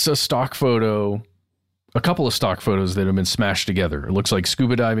a stock photo, a couple of stock photos that have been smashed together. It looks like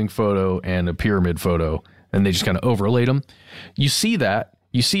scuba diving photo and a pyramid photo, and they just kind of overlaid them. You see that,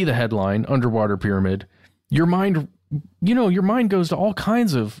 you see the headline, underwater pyramid. Your mind goes to all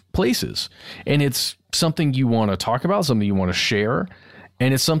kinds of places, and it's something you want to talk about, something you want to share,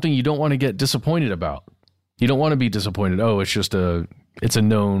 and it's something you don't want to get disappointed about. You don't want to be disappointed. Oh, it's a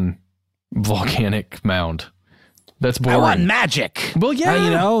known volcanic mound. That's boring. I want magic. Well, yeah,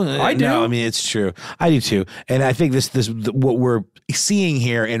 I do. No, I mean, it's true. I do too. And I think this what we're seeing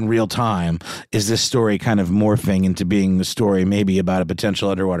here in real time is this story kind of morphing into being the story maybe about a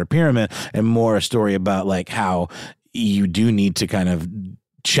potential underwater pyramid, and more a story about like how you do need to kind of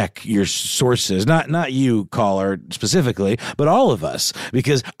check your sources, not you, caller, specifically, but all of us,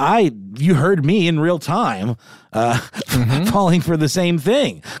 because you heard me in real time falling for the same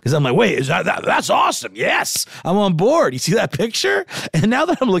thing, because I'm like, wait, that's awesome, yes, I'm on board. You see that picture? And now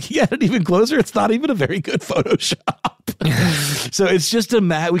that I'm looking at it even closer, it's not even a very good Photoshop. So it's just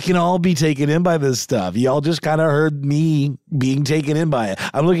we can all be taken in by this stuff. Y'all just kind of heard me being taken in by it.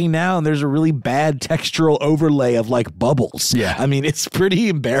 I'm looking now, and there's a really bad textural overlay of like bubbles. Yeah, I mean, it's pretty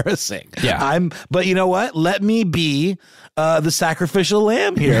embarrassing. Yeah, but you know what? Let me be the sacrificial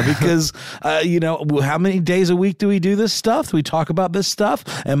lamb here, because how many days a week do we do this stuff? We talk about this stuff,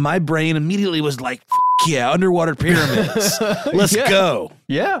 and my brain immediately was like, yeah, underwater pyramids. Let's go.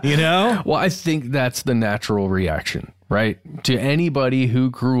 Yeah. Well, I think that's the natural reaction, right? To anybody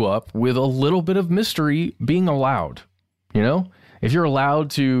who grew up with a little bit of mystery being allowed. If you're allowed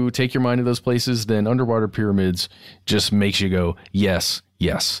to take your mind to those places, then underwater pyramids just makes you go, yes,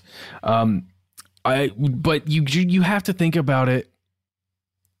 yes. But you have to think about it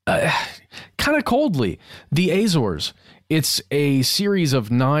kind of coldly. The Azores, it's a series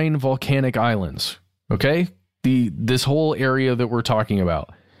of 9 volcanic islands. Okay, this whole area that we're talking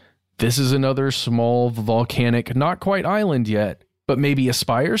about, this is another small volcanic, not quite island yet, but maybe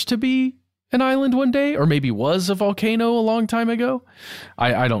aspires to be an island one day, or maybe was a volcano a long time ago.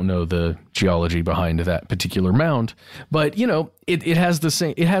 I don't know the geology behind that particular mound, but it has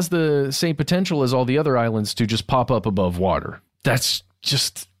the same potential as all the other islands to just pop up above water. That's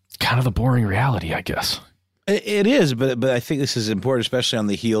just kind of the boring reality, I guess. It is, but I think this is important, especially on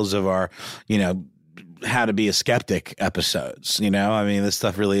the heels of our, How to Be a Skeptic episodes. You know, I mean, this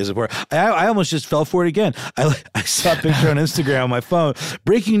stuff really is important. I almost just fell for it again. I saw a picture on Instagram on my phone.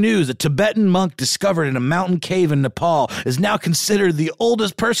 Breaking news: a Tibetan monk discovered in a mountain cave in Nepal is now considered the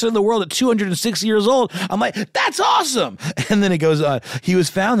oldest person in the world at 206 years old. I'm like, that's awesome. And then it goes on. He was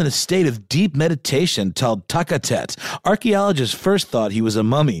found in a state of deep meditation called Takatet. Archaeologists first thought he was a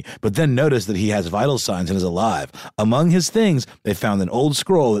mummy, but then noticed that he has vital signs and is alive. Among his things, they found an old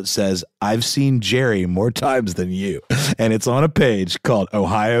scroll that says, "I've seen Jerry more times than you." And it's on a page called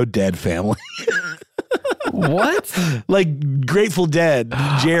Ohio Dead Family. What? Like Grateful Dead,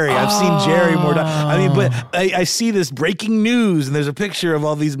 Jerry. I've seen Jerry more times. I mean, but I see this breaking news, and there's a picture of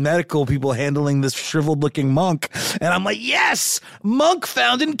all these medical people handling this shriveled-looking monk, and I'm like, yes, monk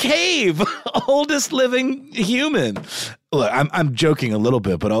found in cave, oldest living human. Look, I'm joking a little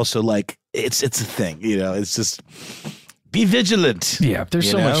bit, but also like it's a thing, you know. It's just be vigilant. Yeah, there's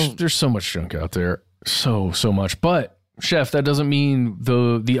so much junk out there, so much, but. Chef, that doesn't mean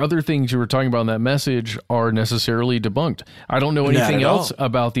the other things you were talking about in that message are necessarily debunked. I don't know anything else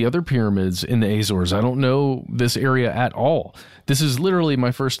about the other pyramids in the Azores. I don't know this area at all. This is literally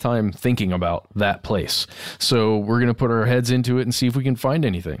my first time thinking about that place. So we're going to put our heads into it and see if we can find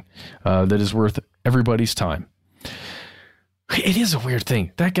anything that is worth everybody's time. It is a weird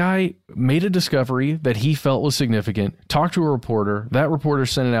thing. That guy made a discovery that he felt was significant, talked to a reporter, that reporter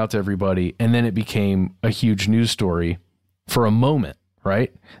sent it out to everybody, and then it became a huge news story for a moment,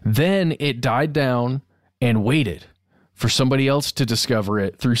 right? Then it died down and waited for somebody else to discover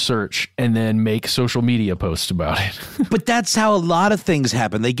it through search and then make social media posts about it. But that's how a lot of things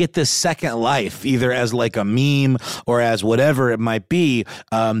happen. They get this second life, either as like a meme or as whatever it might be,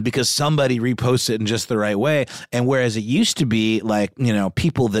 because somebody reposts it in just the right way. And whereas it used to be like, you know,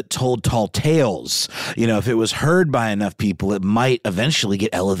 people that told tall tales, you know, if it was heard by enough people, it might eventually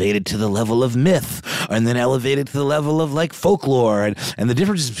get elevated to the level of myth and then elevated to the level of like folklore. And the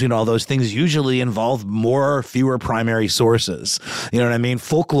differences between all those things usually involve more or fewer primary sources. You know what I mean?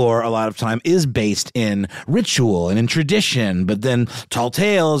 Folklore a lot of time is based in ritual and in tradition, but then tall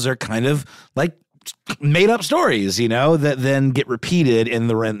tales are kind of like made up stories, you know, that then get repeated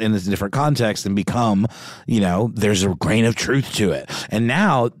in a different context and become, you know, there's a grain of truth to it. And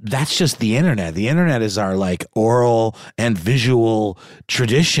now that's just the internet. The internet is our like oral and visual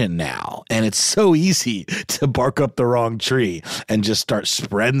tradition now. And it's so easy to bark up the wrong tree and just start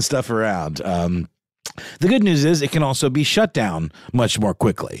spreading stuff around. The good news is it can also be shut down much more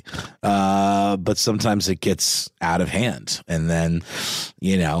quickly. But sometimes it gets out of hand. And then,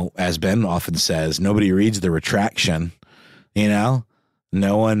 you know, as Ben often says, nobody reads the retraction, you know,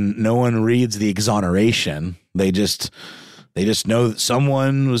 no one reads the exoneration. They just know that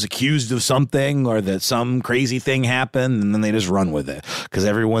someone was accused of something or that some crazy thing happened, and then they just run with it. Because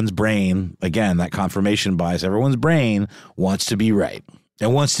everyone's brain, again, that confirmation bias, everyone's brain wants to be right. It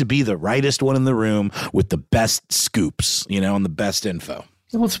wants to be the rightest one in the room with the best scoops, you know, and the best info.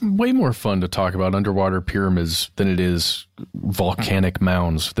 Well, it's way more fun to talk about underwater pyramids than it is volcanic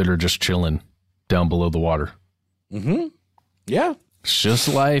mounds that are just chilling down below the water. Mm-hmm. Yeah. It's just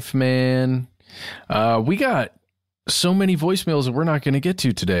life, man. We got so many voicemails that we're not going to get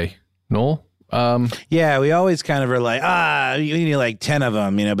to today. Noel? Yeah, we always kind of are like, you need like 10 of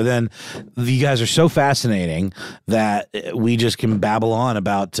them, you know, but then you guys are so fascinating that we just can babble on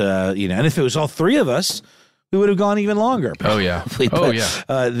about, you know, and if it was all three of us, we would have gone even longer. Oh, yeah.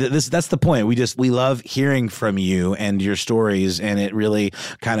 That's the point. We love hearing from you and your stories, and it really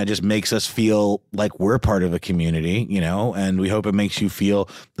kind of just makes us feel like we're part of a community, you know, and we hope it makes you feel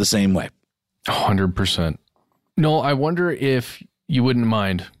the same way. 100%. Noel, I wonder if you wouldn't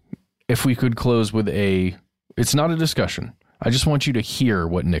mind if we could close with it's not a discussion. I just want you to hear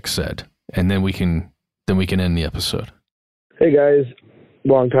what Nick said, and then we can end the episode. Hey guys,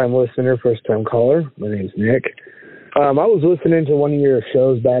 long time listener, first time caller. My name's Nick. I was listening to one of your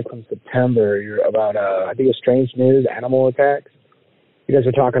shows back from September. You're about I think it was strange news, animal attacks. You guys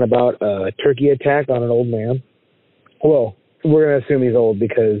were talking about a turkey attack on an old man. Well, we're gonna assume he's old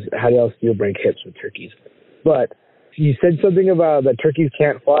because how else do you break hips with turkeys? But you said something about that turkeys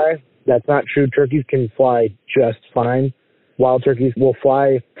can't fly. That's not true. Turkeys can fly just fine. Wild turkeys will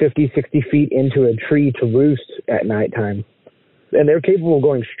fly 50, 60 feet into a tree to roost at nighttime. And they're capable of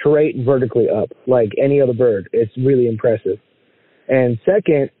going straight vertically up like any other bird. It's really impressive. And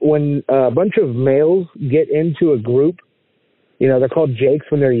second, when a bunch of males get into a group, you know, they're called jakes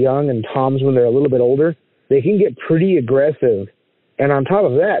when they're young and toms when they're a little bit older, they can get pretty aggressive. And on top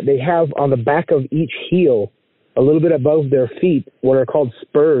of that, they have on the back of each heel, a little bit above their feet, what are called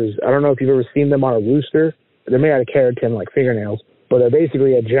spurs. I don't know if you've ever seen them on a rooster. They're made out of keratin like fingernails, but they're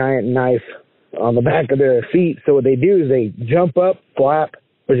basically a giant knife on the back of their feet. So what they do is they jump up, flap,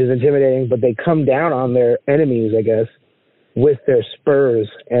 which is intimidating, but they come down on their enemies, I guess, with their spurs,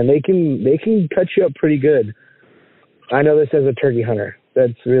 and they can cut you up pretty good. I know this as a turkey hunter.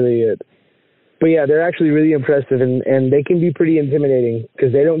 That's really it. But yeah, they're actually really impressive, and they can be pretty intimidating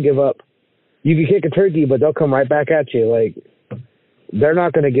because they don't give up. You can kick a turkey, but they'll come right back at you. Like, they're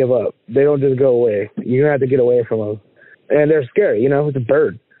not going to give up. They don't just go away. You're going to have to get away from them. And they're scary, it's a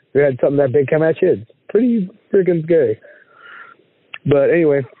bird. If you had something that big come at you, it's pretty freaking scary. But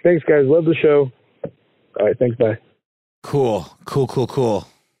anyway, thanks, guys. Love the show. All right, thanks, bye. Cool.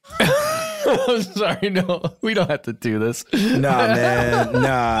 I'm sorry, no, we don't have to do this.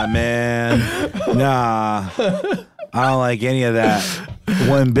 Nah, man. Nah. I don't like any of that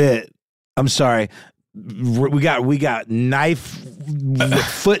one bit. I'm sorry. We got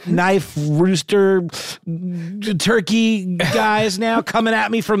foot knife rooster turkey guys now coming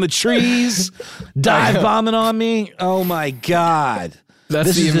at me from the trees, dive bombing on me. Oh my God.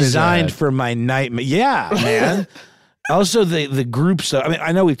 This is designed for my nightmare. Yeah, man. Also, the groups,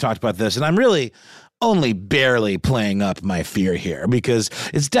 I know we've talked about this, and I'm really only barely playing up my fear here because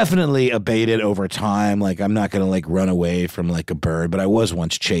it's definitely abated over time. Like, I'm not going to like run away from like a bird, but I was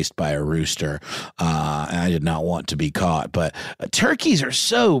once chased by a rooster, and I did not want to be caught. But turkeys are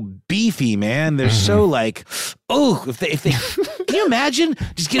so beefy, man. They're so like, if they can you imagine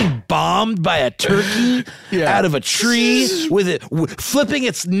just getting bombed by a turkey out of a tree with it flipping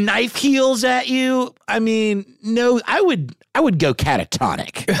its knife heels at you? I mean, no, I would go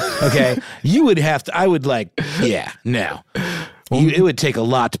catatonic. Okay, you would have to. I would no. It would take a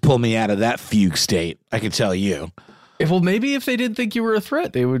lot to pull me out of that fugue state. I can tell you. Well, maybe if they didn't think you were a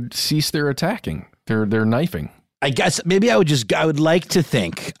threat, they would cease their attacking, their knifing. I guess maybe I would like to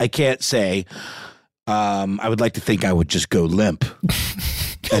think. I can't say. I would like to think I would just go limp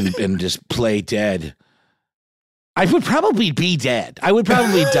and just play dead. I would probably be dead. I would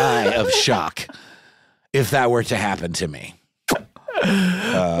probably die of shock if that were to happen to me.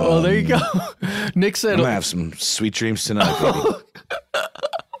 Well, there you go. Nick said, I'm going to have some sweet dreams tonight, baby.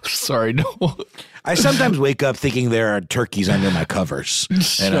 Sorry, no. I sometimes wake up thinking there are turkeys under my covers.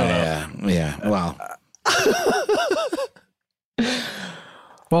 Shut up. Well,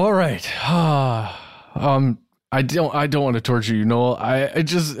 all right. I don't want to torture you, Noel.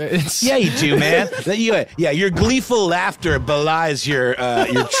 Yeah, you do, man. Your gleeful laughter belies your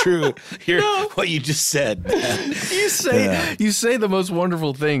what you just said. You say the most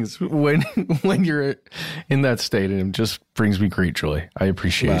wonderful things when you're in that state, and it just brings me great joy. I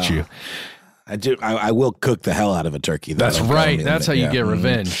appreciate you. I do. I will cook the hell out of a turkey. That's right. That's how you get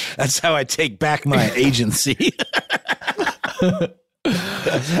revenge. That's how I take back my agency.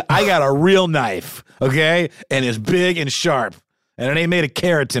 I got a real knife, okay? And it's big and sharp. And it ain't made of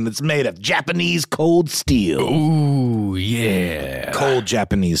keratin. It's made of Japanese cold steel. Ooh, yeah. Cold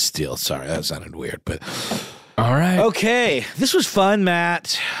Japanese steel. Sorry, that sounded weird, but... All right. Okay. This was fun,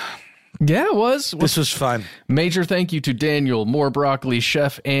 Matt. Yeah, it was. This was fun. Major thank you to Daniel, More Broccoli,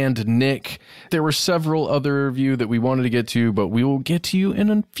 Chef, and Nick. There were several other of you that we wanted to get to, but we will get to you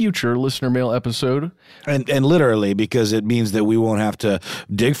in a future listener mail episode. And literally, because it means that we won't have to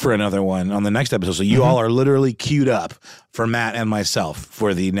dig for another one on the next episode. So you all are literally queued up for Matt and myself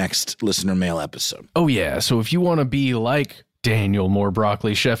for the next listener mail episode. Oh, yeah. So if you want to be like Daniel, More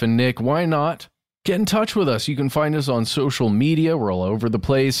Broccoli, Chef, and Nick, why not? Get in touch with us. You can find us on social media. We're all over the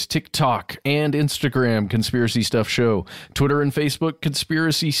place. TikTok and Instagram, Conspiracy Stuff Show. Twitter and Facebook,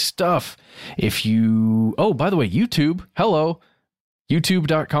 Conspiracy Stuff. By the way, YouTube. Hello.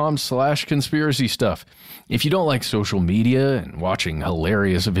 YouTube.com/conspiracy stuff. If you don't like social media and watching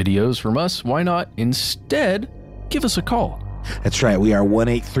hilarious videos from us, why not instead give us a call? That's right. We are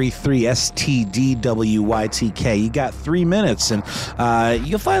 1-833-STDWYTK. You got 3 minutes, and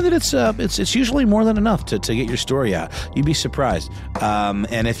you'll find that it's usually more than enough to get your story out. You'd be surprised.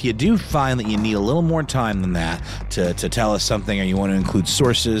 And if you do find that you need a little more time than that to tell us something, or you want to include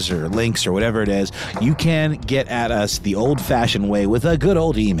sources or links or whatever it is, you can get at us the old-fashioned way with a good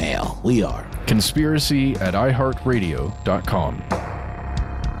old email. We are conspiracy@iheartradio.com.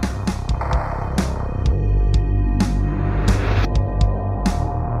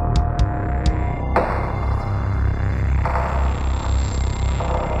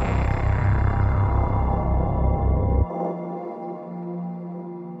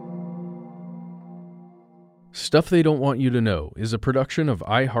 Stuff They Don't Want You to Know is a production of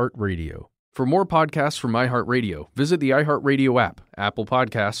iHeartRadio. For more podcasts from iHeartRadio, visit the iHeartRadio app, Apple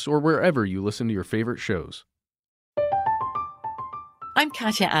Podcasts, or wherever you listen to your favorite shows. I'm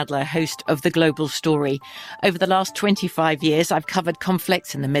Katya Adler, host of The Global Story. Over the last 25 years, I've covered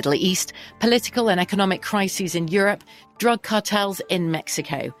conflicts in the Middle East, political and economic crises in Europe, drug cartels in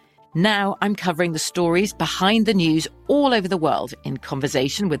Mexico. Now I'm covering the stories behind the news all over the world in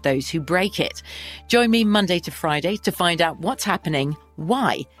conversation with those who break it. Join me Monday to Friday to find out what's happening,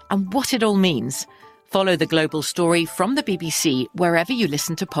 why, and what it all means. Follow The Global Story from the BBC wherever you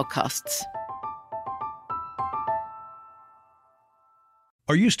listen to podcasts.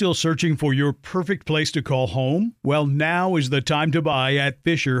 Are you still searching for your perfect place to call home? Well, now is the time to buy at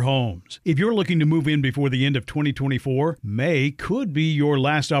Fisher Homes. If you're looking to move in before the end of 2024, May could be your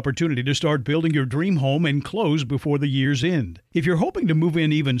last opportunity to start building your dream home and close before the year's end. If you're hoping to move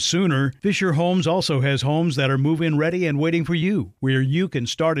in even sooner, Fisher Homes also has homes that are move-in ready and waiting for you, where you can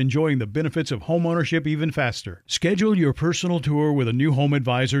start enjoying the benefits of homeownership even faster. Schedule your personal tour with a new home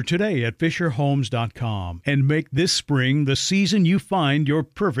advisor today at FisherHomes.com and make this spring the season you find your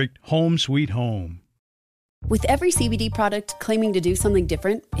perfect home sweet home. With every CBD product claiming to do something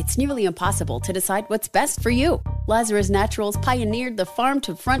different, it's nearly impossible to decide what's best for you. Lazarus Naturals pioneered the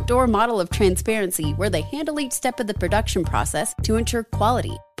farm-to-front-door model of transparency, where they handle each step of the production process to ensure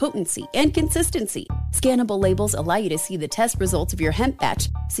quality, potency, and consistency. Scannable labels allow you to see the test results of your hemp batch,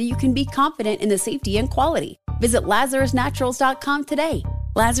 so you can be confident in the safety and quality. Visit LazarusNaturals.com today.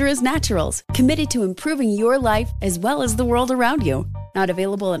 Lazarus Naturals, committed to improving your life as well as the world around you. Not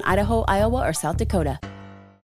available in Idaho, Iowa, or South Dakota.